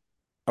going,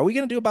 are we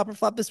gonna do a bopper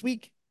flop this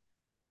week?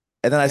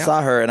 And then I Yep.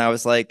 saw her and I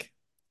was like,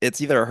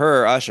 it's either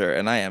her or Usher,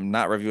 and I am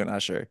not reviewing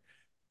Usher.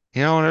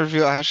 You don't want to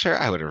review Usher?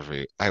 I would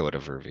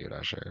have reviewed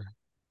Usher,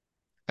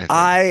 I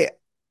think. I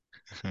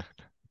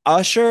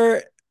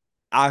Usher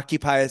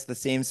occupies the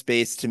same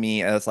space to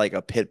me as like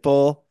a pit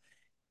bull,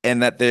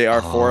 and that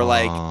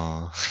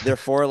Oh, they're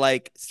for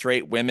like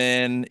straight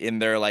women in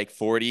their like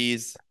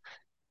 40s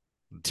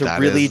to that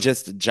really is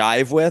just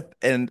jive with.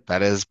 And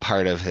that is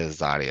part of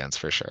his audience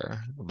for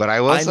sure. But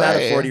I'm not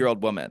a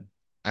 40-year-old woman.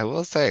 I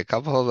will say a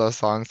couple of those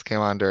songs came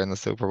on during the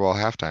Super Bowl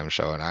halftime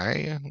show, and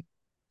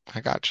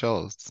I got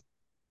chills.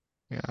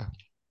 Yeah,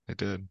 I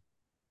did.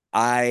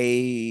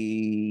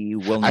 I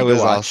will need to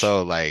watch.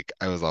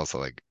 I was also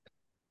like,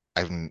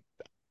 I've n-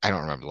 I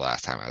don't remember the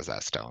last time I was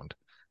that stoned.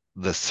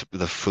 The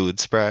food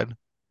spread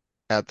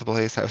at the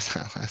place I was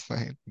at last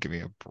night. Give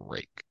me a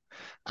break.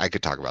 I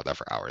could talk about that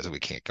for hours, and we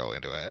can't go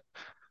into it.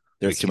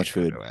 We There's too can't much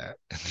go into food. it.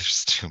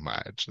 There's too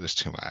much. There's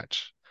too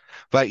much.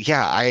 But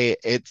yeah, I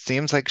it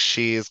seems like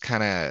she's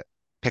kind of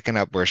picking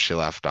up where she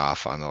left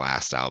off on the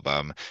last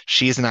album.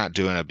 She's not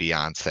doing a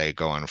Beyonce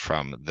going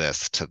from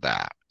this to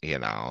that, you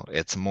know.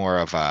 It's more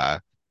of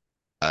a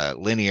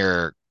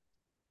linear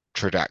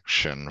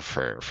trajectory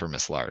for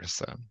Miss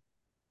Larson.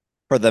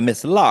 For the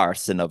Miss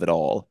Larson of it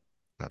all.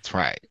 That's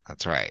right.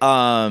 That's right.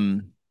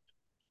 Um,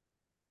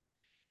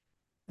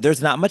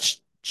 there's not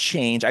much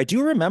change. I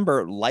do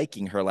remember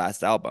liking her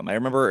last album. I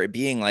remember it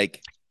being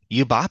like,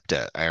 You bopped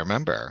it. I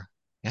remember.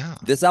 Yeah.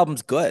 this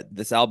album's good.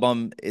 This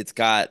album, it's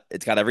got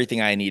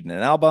everything I need in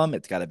an album.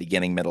 It's got a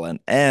beginning, middle, and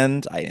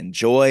end. I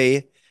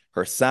enjoy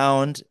her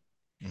sound.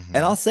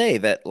 And Hmm. I'll say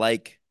that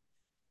like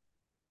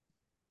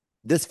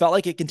this felt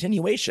like a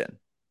continuation.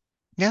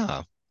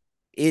 Yeah.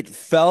 It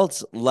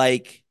felt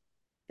like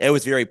it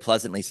was very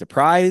pleasantly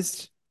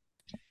surprised.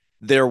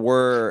 There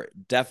were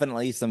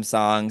definitely some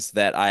songs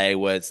that I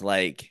was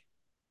like,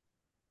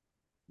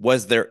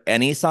 Was there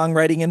any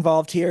songwriting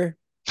involved here?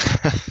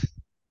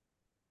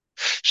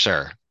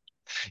 Sure.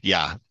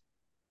 Yeah,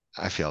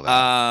 I feel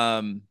that.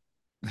 Um,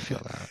 I feel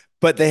that.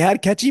 but they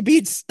had catchy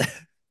beats.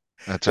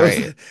 That's Those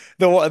right.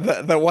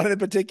 the one in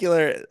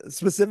particular,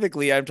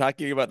 specifically, I'm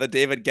talking about the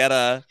David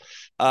Guetta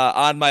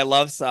 "On My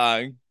Love"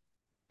 song.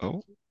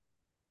 Oh,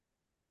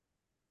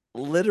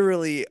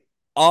 Literally,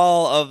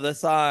 all of the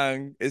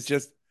song is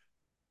just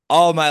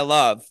 "All My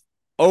Love"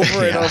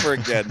 over and yeah. over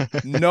again.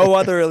 No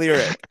other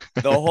lyric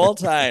the whole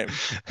time,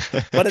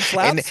 but it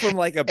And slaps from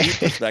like a beat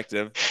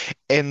perspective.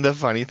 and the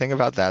funny thing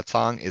about that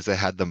song is it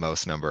had the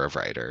most number of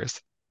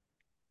writers.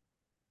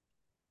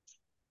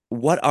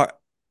 What are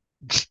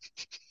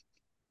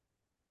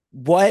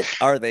what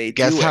are they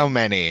Guess how doing?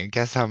 many?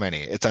 Guess how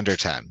many? It's under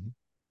 10.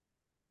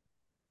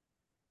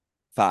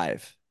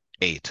 Five.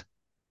 Eight.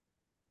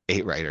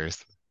 Eight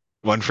writers.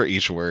 One for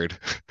each word.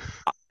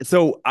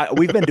 So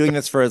we've been doing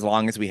this for as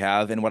long as we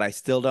have, and what I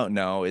still don't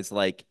know is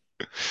like,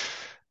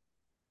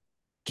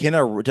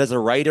 does a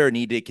writer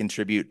need to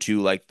contribute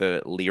to like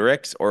the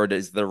lyrics, or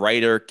does the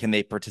writer can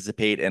they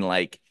participate in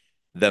like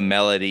the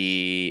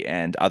melody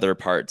and other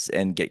parts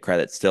and get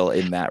credit still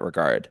in that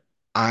regard?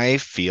 I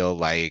feel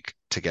like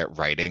to get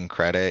writing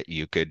credit,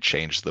 you could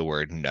change the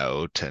word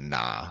no to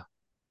nah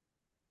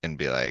and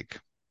be like,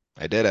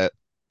 I did it.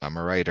 I'm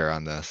a writer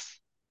on this.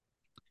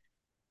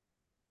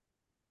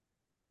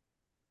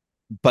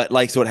 But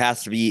like, so it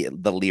has to be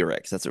the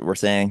lyrics. That's what we're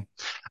saying.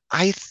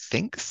 I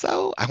think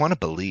so. I want to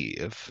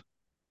believe.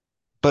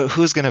 But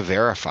who's going to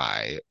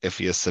verify if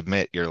you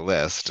submit your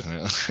list? And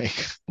you're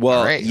like,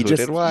 all Well, right, who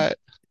did what?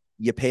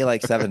 you pay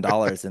like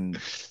 $7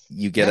 and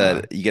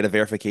Yeah. you get a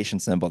verification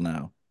symbol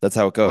now. That's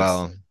how it goes.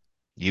 Well,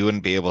 you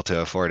wouldn't be able to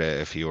afford it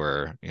if you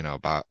were,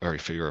 or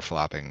if you were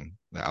flopping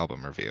the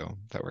album review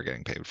that we're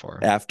getting paid for.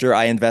 After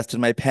I invested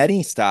my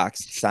penny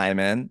stocks,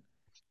 Simon,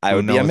 I Who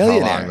would be a knows how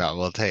long millionaire. that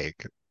will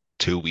take?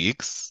 2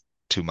 weeks?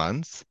 2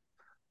 months?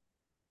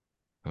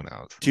 Who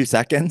knows? 2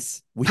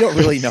 seconds. We don't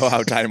really know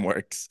how time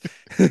works.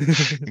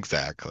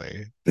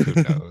 Exactly. Who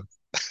knows?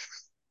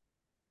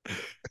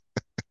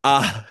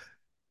 uh,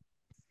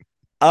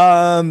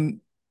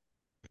 um,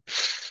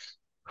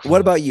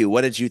 what about you?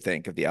 What did you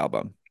think of the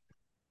album?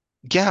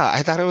 Yeah,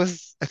 I thought it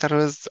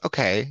was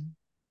okay.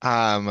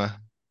 Um,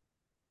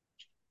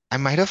 I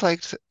might have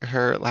liked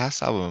her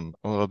last album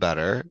a little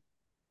better.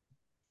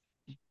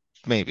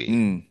 Maybe,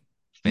 Mm,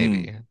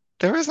 mm. maybe.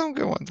 There were some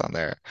good ones on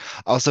there.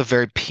 Also,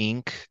 very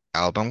pink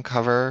album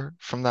cover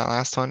from that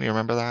last one. You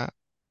remember that?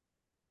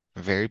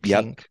 Very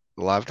Yep, pink.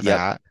 Loved yep.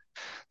 that.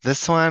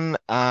 This one,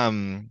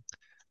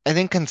 I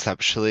think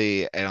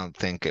conceptually, I don't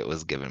think it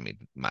was giving me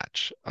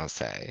much, I'll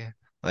say.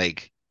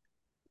 Like,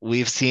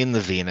 we've seen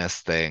the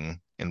Venus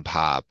thing in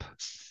pop,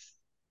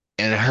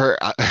 and her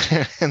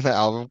and the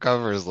album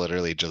cover is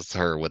literally just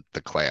her with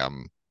the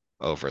clam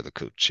over the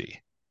coochie,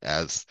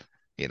 as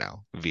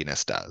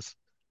Venus does.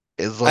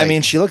 It's I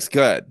mean, like she looks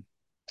good.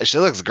 she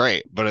looks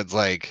great, but it's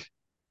like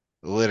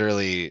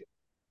literally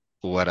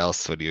what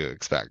else would you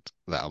expect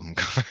the album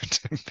cover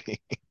to be?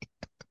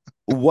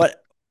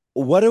 What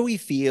what do we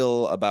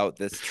feel about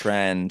this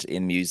trend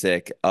in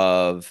music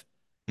of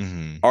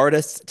Hmm.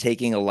 artists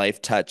taking a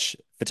life touch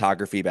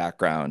photography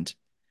background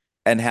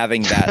and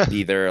having that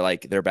be their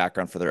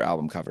background for their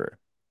album cover?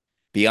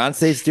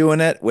 Beyonce's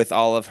doing it with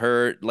all of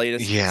her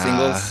latest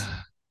singles.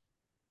 Yeah.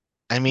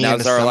 I Now mean,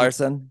 Zara some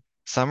Larsson.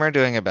 some are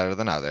doing it better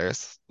than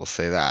others. We'll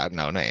say that,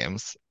 no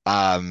names.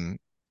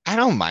 I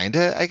don't mind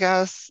it, I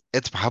guess.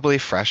 It's probably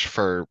fresh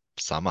for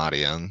some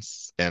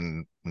audience,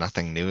 and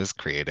nothing new is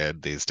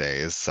created these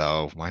days,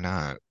 so why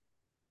not?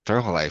 Throw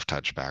a life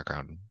touch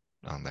background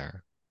on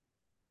there.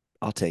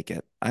 I'll take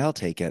it. I'll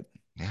take it.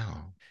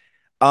 Yeah.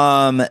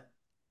 Um,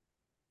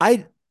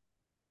 I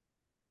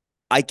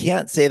I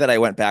can't say that I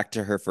went back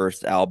to her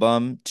first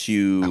album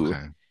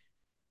Okay.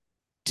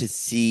 to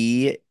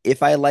see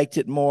if I liked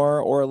it more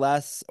or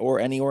less or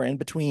anywhere in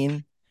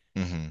between.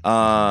 Hmm. Hmm.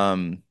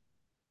 Um,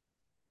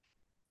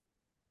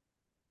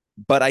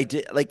 but I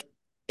did like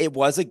it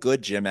was a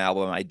good gym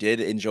album. I did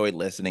enjoy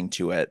listening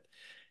to it.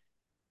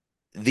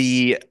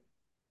 The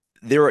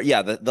there were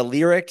yeah, the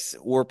lyrics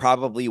were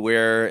probably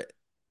where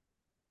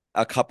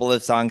a couple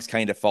of songs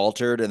kind of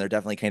faltered, and there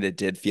definitely kind of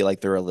did feel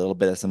like there were a little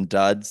bit of some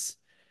duds.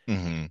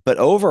 Hmm. But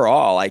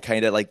overall, I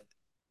kind of like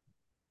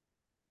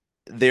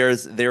there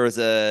was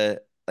a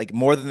like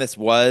more than this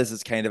was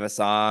is kind of a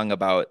song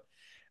about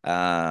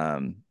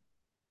um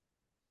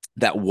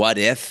that what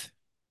if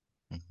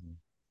Hmm.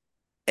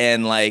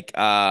 and like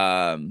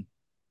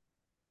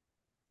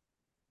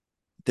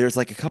there's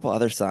like a couple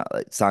other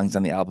songs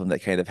on the album that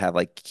kind of have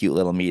like cute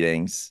little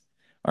meanings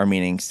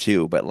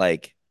too, but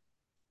like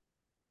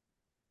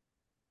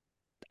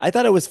I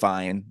thought it was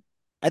fine.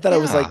 I thought it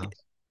was Yeah. like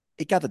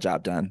it got the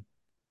job done.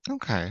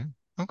 Okay.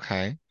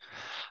 Okay.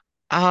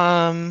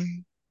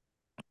 Um,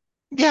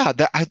 yeah,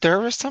 there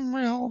were some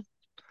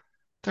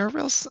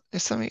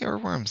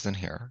earworms in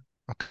here.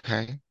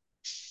 Okay.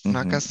 I'm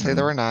not gonna say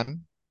there Hmm. were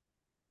none.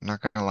 I'm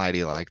not gonna lie to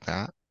you like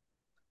that.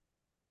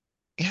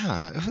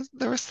 Yeah,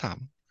 there was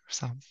some.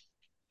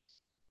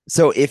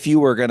 So if you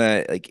were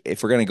gonna like,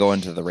 if we're gonna go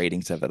into the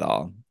ratings of it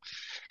all,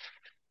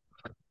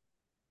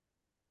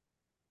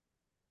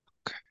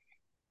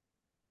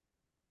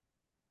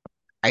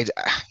 I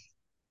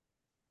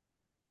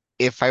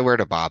if I were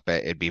to bop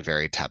it, it'd be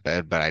very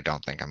tepid, but I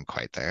don't think I'm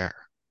quite there.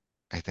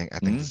 I think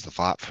this hmm, is a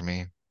flop for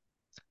me.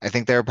 I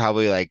think there are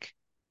probably like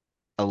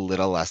a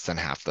little less than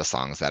half the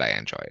songs that I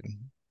enjoyed,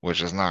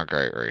 which is not a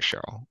great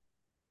ratio.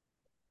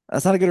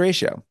 that's not a good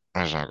ratio.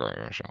 That's not a great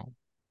ratio.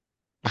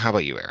 How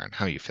about you, Aaron?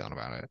 How are you feeling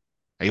about it?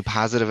 Are you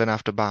positive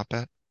enough to bop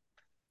it?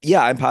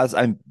 Yeah, I'm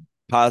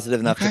positive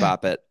enough to Okay,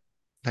 bop it.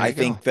 there I you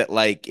go. think that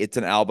like it's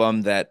an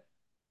album that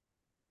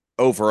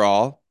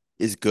overall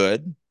is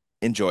good,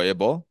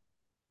 enjoyable,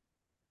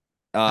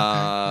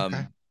 Okay,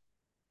 okay. um,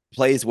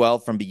 plays well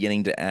from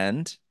beginning to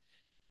end.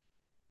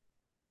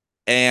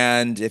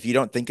 And if you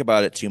don't think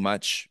about it too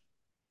much,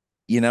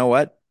 you know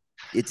what?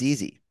 It's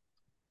easy.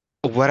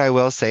 What I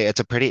will say, it's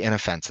a pretty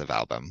inoffensive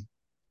album.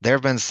 There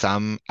have been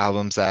some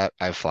albums that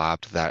I've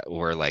flopped that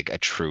were like a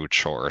true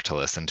chore to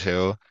listen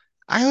to.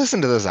 I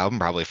listened to this album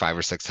probably 5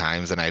 or 6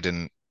 times and I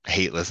didn't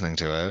hate listening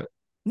to it.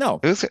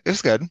 No, It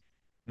was good, you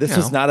this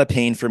was know. not a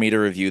pain for me to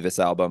review this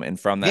album. And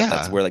from that,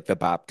 that's Yeah, where like the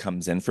bop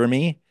comes in for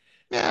me.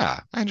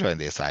 yeah. I enjoyed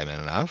the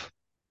assignment enough.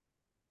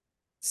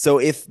 So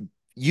if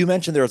you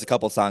mentioned there was a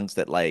couple songs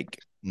that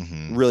like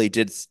Hmm. really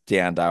did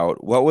stand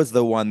out, what was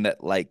the one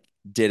that like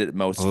did it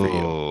most for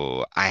you?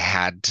 Oh, I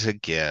had to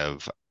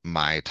give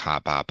my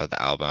top op of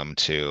the album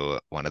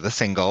to one of the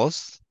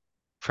singles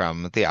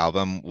from the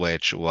album,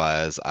 which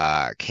was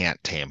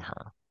Can't Tame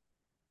Her.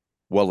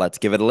 Well, let's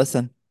give it a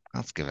listen.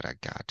 Let's give it a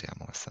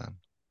goddamn listen.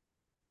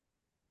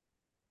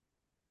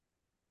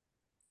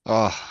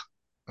 Oh,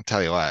 I'll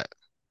tell you what,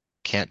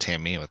 can't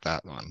tame me with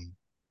that one.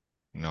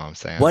 You know what I'm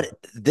saying? What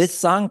this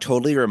song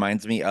totally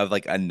reminds me of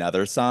like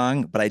another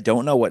song, but I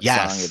don't know what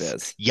song it Yes,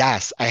 is.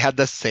 yes, I had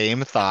the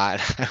same thought.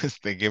 I was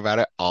thinking about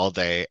it all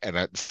day, and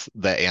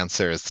the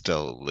answer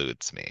still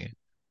eludes me.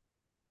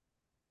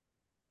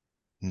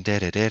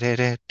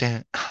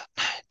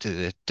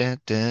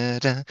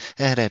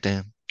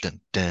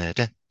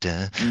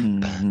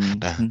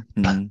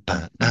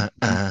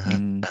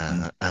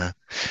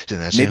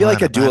 She Maybe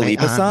like want a a Dua party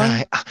Lipa all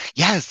song? night.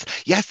 Yes,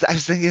 yes, I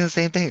was thinking the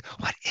same thing.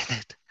 What is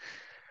it?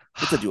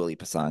 It's a Dua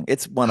Lipa song.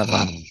 It's one of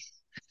them.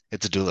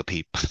 It's a Dula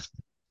Peep,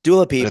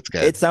 Dua but Lipa. it's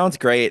good. It sounds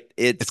great.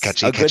 It's It's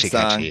catchy, a good catchy,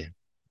 song. catchy.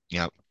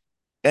 Yep.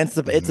 And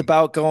it's Hmm.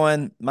 about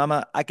going,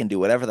 Mama, I can do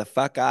whatever the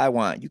fuck I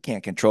want. You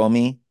can't control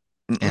me.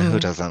 And who Mm-mm.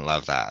 doesn't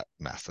love that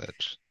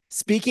message?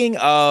 Speaking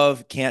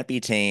of Can't Be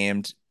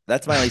Tamed,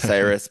 that's Miley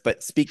Cyrus.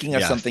 But speaking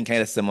of Yes. something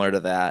kind of similar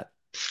to that,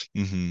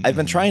 Hmm. I've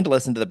been Hmm. trying to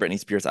listen to the Britney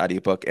Spears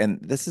audiobook, and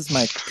this is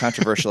my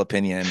controversial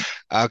opinion.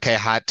 Okay,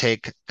 hot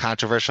take,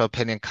 controversial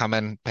opinion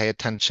coming. Pay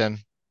attention.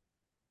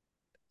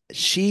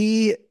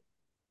 She,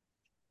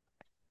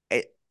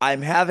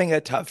 I'm having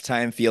a tough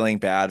time feeling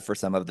bad for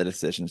some of the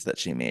decisions that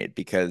she made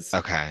because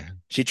Okay.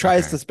 she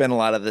tries Okay. to spin a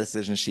lot of the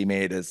decisions she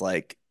made as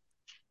like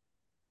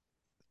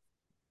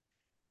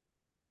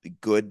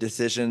good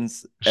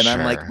decisions. And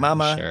I'm like, Sure.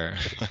 Mama, Sure.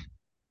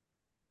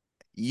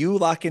 you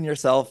locking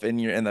yourself in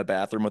the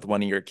bathroom with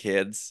one of your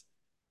kids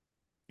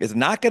is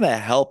not going to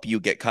help you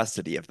get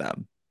custody of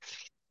them.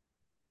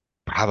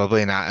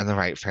 Probably not in the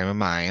right frame of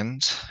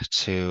mind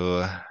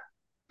to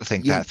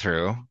think You that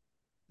through.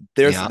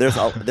 there's Yeah. there's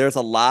a there's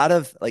a lot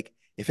of like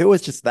if it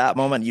was just that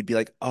moment, you'd be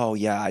like, oh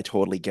yeah, I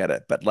totally get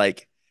it. But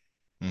like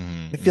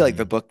Hmm. I feel like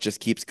the Hmm. book just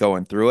keeps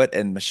going through it,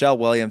 and Michelle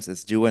Williams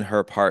is doing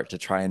her part to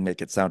try and make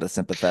it sound as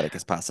sympathetic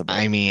as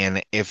I possible.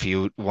 mean, if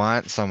you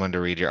want someone to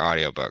read your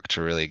audiobook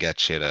to really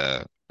get you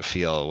to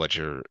feel what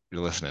you're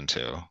listening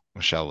to,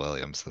 Michelle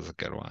Williams is a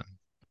good one.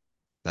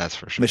 That's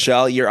for sure.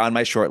 Michelle, you're on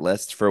my short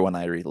list for when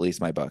I release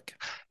my book.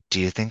 Do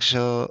you think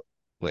she'll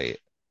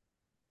wait?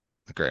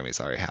 The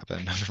Grammys already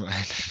happened. Never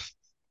mind.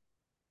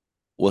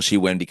 Will she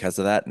win because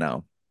of that?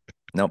 No.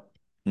 Nope.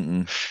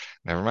 Mm-mm.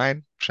 Never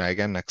mind. Try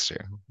again next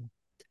year.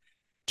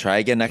 Try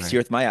again next Right. year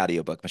with my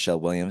audiobook, Michelle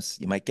Williams.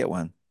 You might get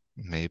one.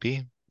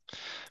 Maybe.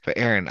 But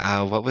Aaron,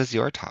 what was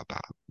your top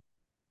op?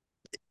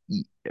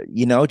 Y-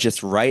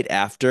 just right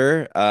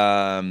after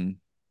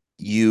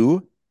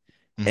you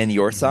and Hmm.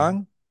 your Hmm.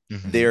 song, Hmm.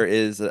 there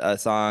is a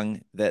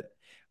song that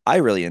I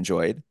really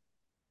enjoyed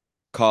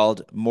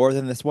called More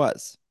Than This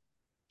Was.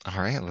 All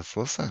right, let's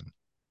listen.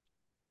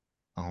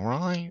 All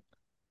right.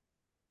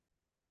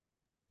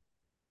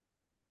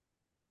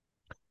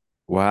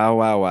 Wow,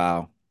 wow,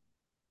 wow.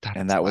 That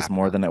And is that was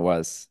more laughter. than it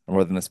was,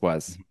 more than this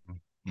was. Hmm.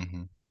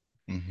 Hmm.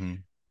 Hmm.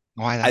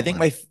 Why I that think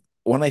one?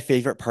 one of my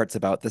favorite parts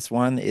about this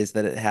one is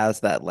that it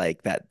has that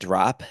like that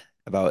drop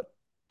about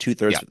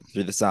two-thirds Yeah.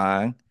 through the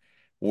song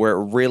where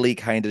it really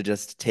kind of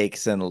just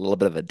takes in a little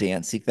bit of a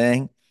dancey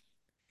thing.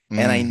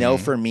 And I know Hmm.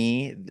 for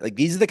me, like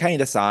these are the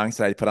kind of songs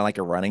that I put on like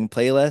a running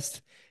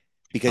playlist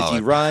because Oh,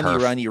 you run, you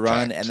run, you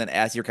run, and perfect. then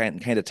as you're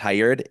kind of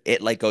tired,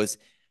 it like goes,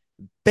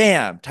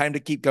 bam, time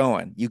to keep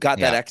going. You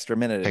got that Yeah. extra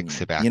minute in Picks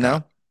you, you you back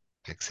up. know?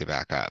 Picks you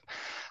back up.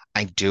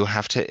 I do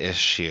have to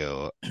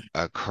issue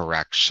a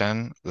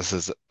correction. This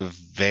is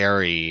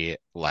very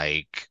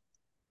like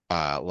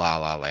La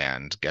La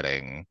Land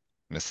getting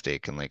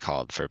mistakenly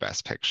called for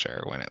Best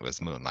Picture when it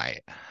was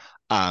Moonlight.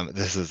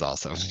 This is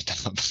also my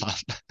top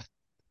five.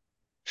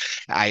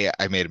 I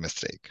made a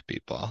mistake,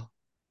 people.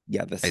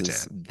 Yeah, I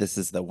did. this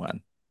is the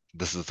one.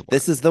 This is the one.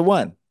 This is the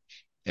one.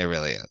 It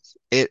really is.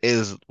 It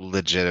is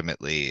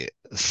legitimately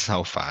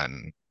so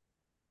fun.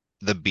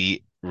 The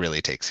beat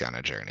really takes you on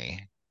a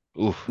journey.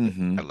 Ooh,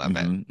 I love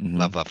it.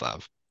 Love, love,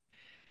 love.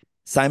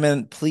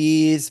 Simon,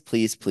 please,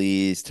 please,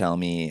 please tell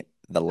me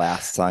the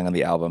last song on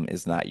the album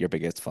is not your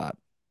biggest flop.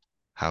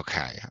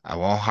 Okay, I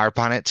won't harp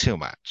on it too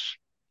much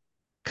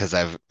because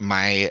I've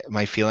my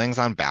feelings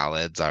on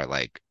ballads are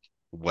like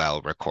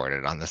well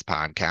recorded on this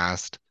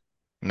podcast.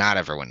 Not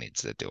everyone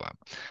needs to do them.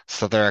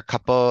 So there are a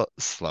couple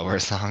slower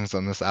songs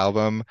on this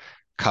album,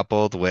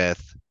 coupled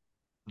with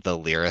the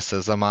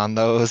lyricism on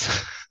those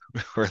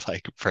were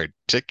like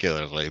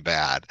particularly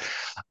bad.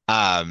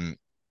 Um,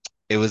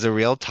 it was a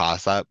real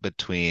toss-up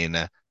between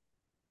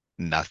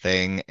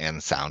Nothing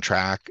and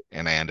Soundtrack,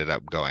 and I ended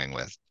up going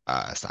with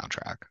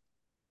Soundtrack.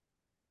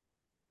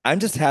 I'm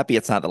just happy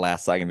it's not the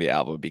last song in the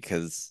album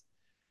because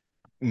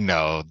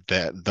No,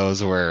 that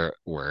those were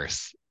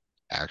worse,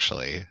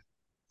 actually.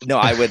 no,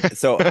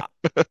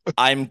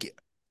 I'm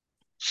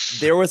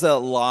there was a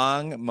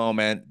long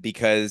moment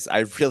because I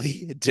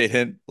really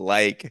didn't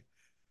like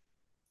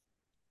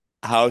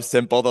how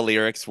simple the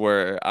lyrics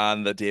were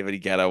on the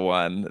David Guetta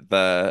one,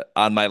 the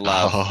On My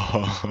Love.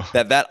 Oh,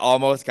 That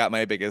almost got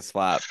my biggest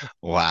flop.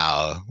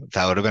 wow.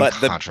 That would have been But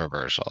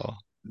controversial.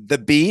 the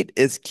beat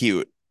is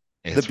cute.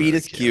 The It's beat really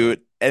is cute.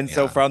 cute. And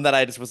so Yeah. from that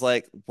I just was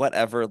like,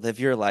 whatever, live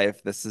your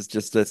life. This is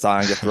just a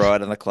song to throw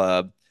out in the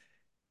club.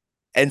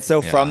 And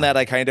so from Yeah. that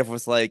I kind of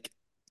was like,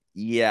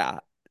 yeah,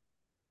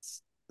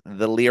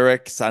 the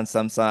lyrics on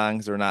some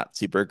songs are not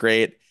super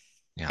great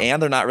Yeah.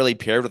 and they're not really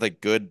paired with a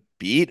good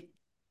beat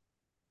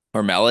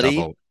or melody.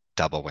 Double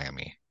double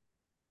whammy.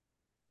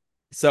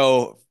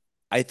 So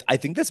I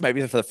think this might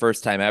be for the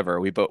first time ever.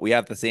 We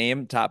have the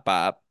same top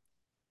bop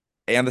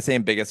and the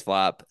same biggest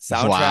flop.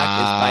 Soundtrack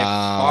is by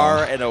Wow.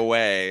 far and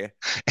away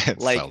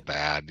It's so like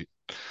bad.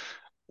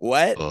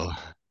 what? Ugh.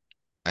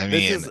 I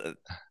This mean, is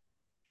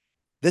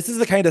this is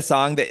the kind of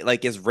song that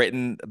like is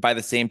written by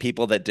the same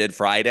people that did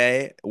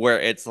Friday, where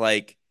it's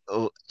like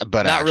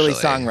but not really actually,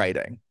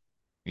 songwriting.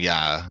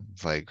 yeah,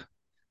 it's like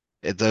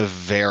it's a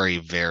very,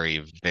 very,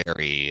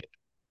 very,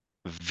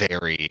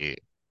 very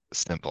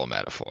simple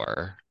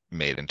metaphor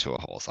made into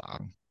a whole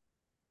song.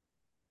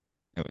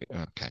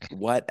 Okay.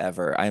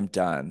 Whatever. I'm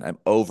done. I'm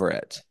over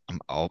it. I'm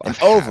I've had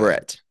over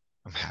it. it.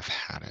 I've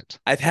had it.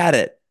 I've had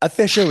it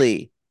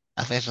officially.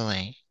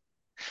 Officially.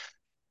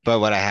 But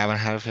what I haven't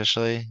had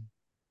officially,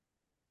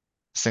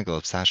 single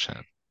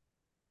obsession.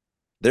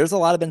 There's a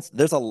lot of been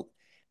there's a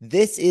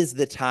this is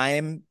the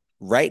time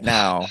right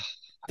now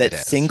It that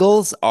is.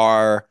 singles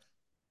are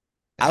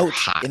They're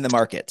out in the hot.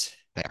 market.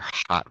 They're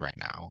hot right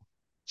now.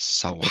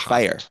 So They're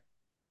fire. hot.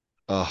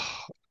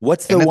 Oh,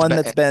 What's the and it's one been,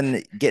 that's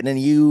been getting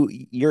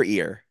in your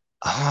ear?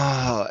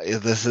 oh,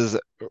 this is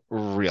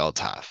real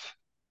tough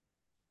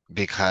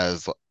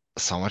because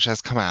so much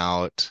has come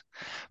out.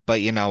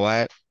 But you know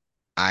what?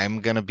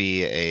 I'm gonna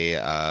be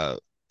a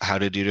how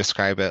did you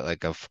describe it?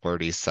 Like a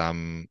 40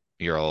 some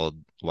year old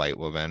white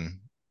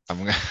woman. I'm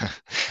gonna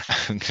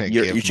I'm gonna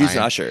You're give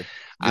choosing mine. Usher.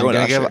 You're I'm going to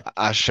gonna give Usher.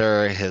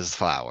 Usher his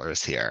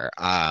flowers here.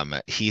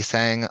 He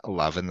sang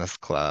Love in This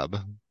Club.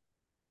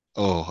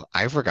 Oh,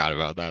 I forgot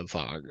about that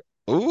song.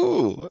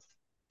 Ooh,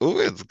 ooh,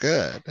 it's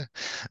good.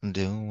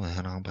 Do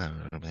it on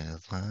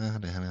purpose, why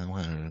did I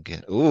want to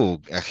get?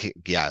 Ooh,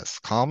 yes,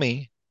 call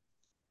me.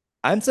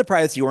 I'm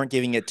surprised you weren't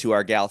giving it to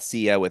our gal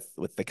Sia with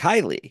the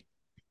Kylie,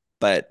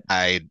 but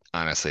I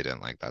honestly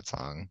didn't like that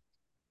song.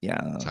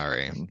 yeah.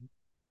 Sorry.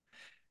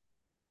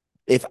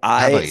 If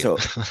How I about you?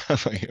 so How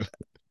about you?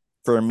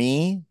 for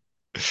me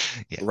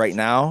right Yes,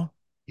 now,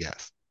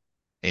 yes.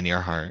 In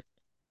your heart.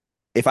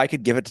 if I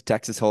could give it to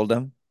Texas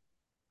Hold'em,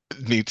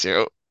 Me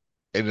too.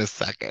 In a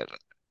second.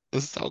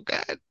 It's so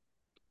good.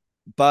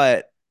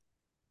 but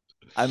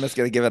I'm just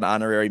gonna give an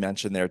honorary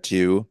mention there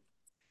too.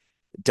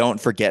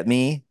 Don't Forget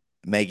Me,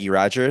 Maggie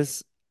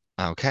Rogers.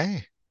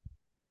 Okay.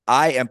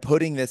 I am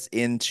putting this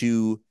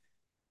into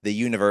the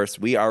universe.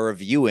 We are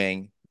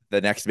reviewing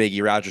the next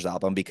Maggie Rogers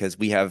album because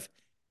we have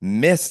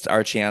missed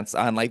our chance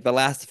on like the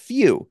last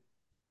few.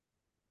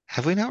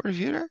 Have we not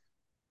reviewed her?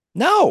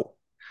 No,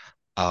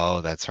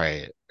 Oh, that's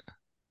right.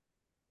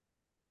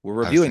 we're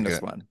I was reviewing thinking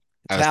this one.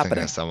 It's I was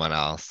thinking of happening. someone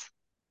else.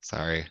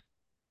 Sorry.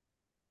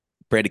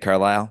 Brady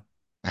Carlisle.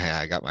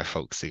 I got my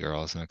folksy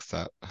girls mixed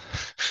up.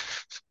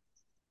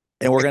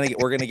 And we're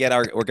gonna get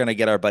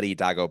our buddy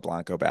Dago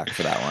Blanco back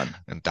for that one.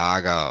 And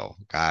Doggo,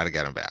 gotta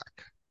get him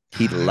back.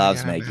 He Gotta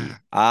loves get him Maggie.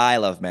 back. I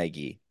love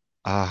Maggie.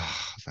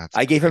 Oh, that's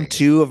I gave him great.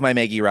 two of my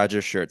Maggie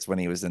Rogers shirts when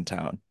he was in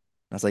town.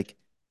 I was like,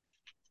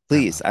 I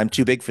please, love I'm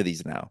too big for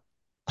these now.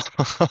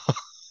 that.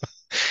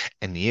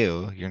 And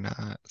you're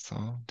not,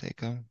 so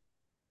take him.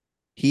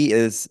 He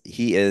is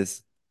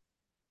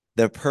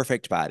the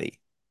perfect body.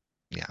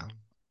 Yeah.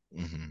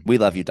 We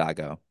love Hmm. you,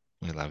 Dago.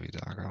 We love you,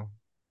 Doggo.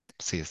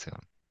 See you soon.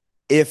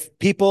 If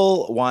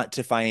people want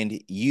to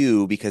find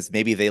you because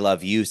maybe they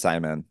love you,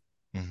 Simon,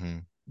 Hmm.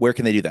 where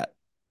can they do that?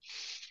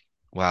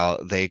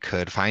 Well, they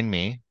could find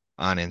me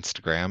on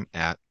Instagram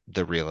at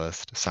the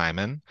realist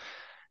Simon.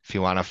 If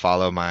you want to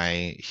follow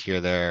my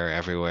here, there,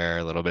 everywhere,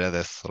 a little bit of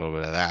this, a little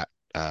bit of that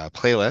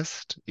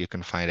playlist, you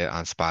can find it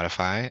on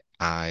Spotify.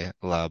 I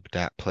love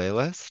that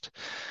playlist.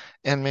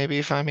 And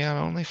maybe find me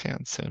on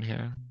OnlyFans soon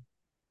here.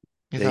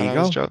 There you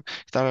go. You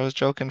thought I was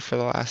joking for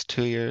the last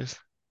 2 years?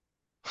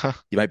 Huh.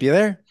 You might be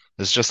there.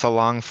 It's just a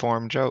long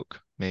form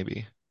joke,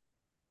 maybe.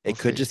 We'll It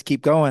could see. just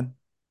keep going.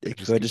 Could It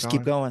just could keep just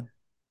keep going. going.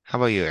 How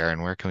about you,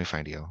 Aaron? Where can we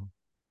find you?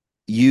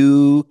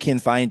 You can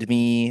find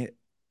me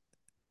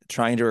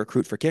trying to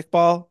recruit for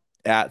kickball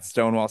at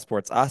Stonewall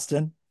Sports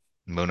Austin.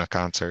 Muna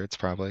concerts,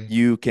 probably.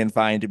 You can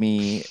find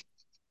me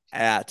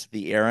at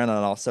the Aaron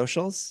on all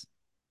socials.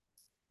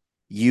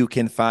 You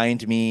can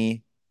find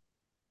me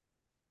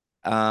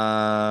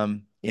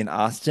in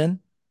Austin, Yep.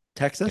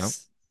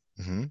 Texas.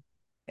 Hmm.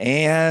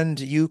 And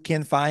you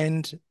can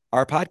find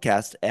our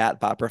podcast at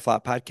Bopper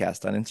Flop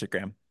Podcast on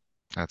Instagram.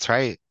 That's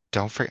right.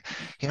 Don't forget.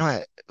 You know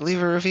what?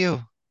 Leave a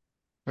review.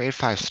 Rate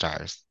 5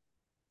 stars.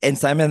 And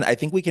Simon, I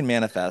think we can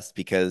manifest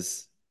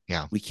because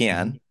Yeah. we Hmm.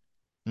 can.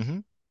 Hmm.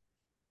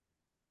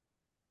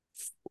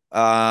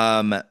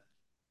 Um,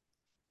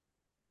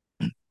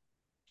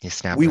 He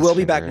snapped we his will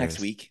be back next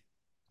fingers. week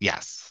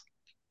Yes,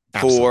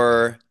 absolutely.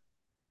 for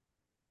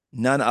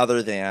none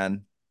other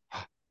than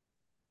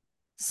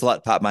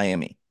Slut Pop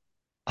Miami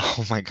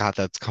Oh my God,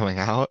 that's coming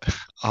out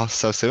oh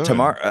so soon.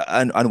 tomorrow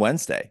on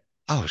Wednesday.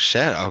 Oh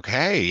shit.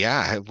 Okay.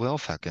 Yeah, I will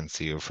fucking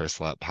see you for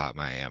Slut Pop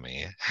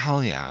Miami.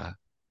 Hell yeah.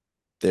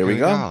 There Here we we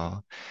go.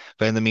 go.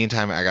 But in the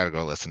meantime, I gotta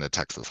go listen to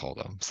Texas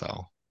Hold'em. So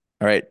All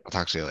right. I'll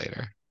talk to you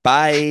later.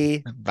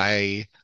 Bye. Bye.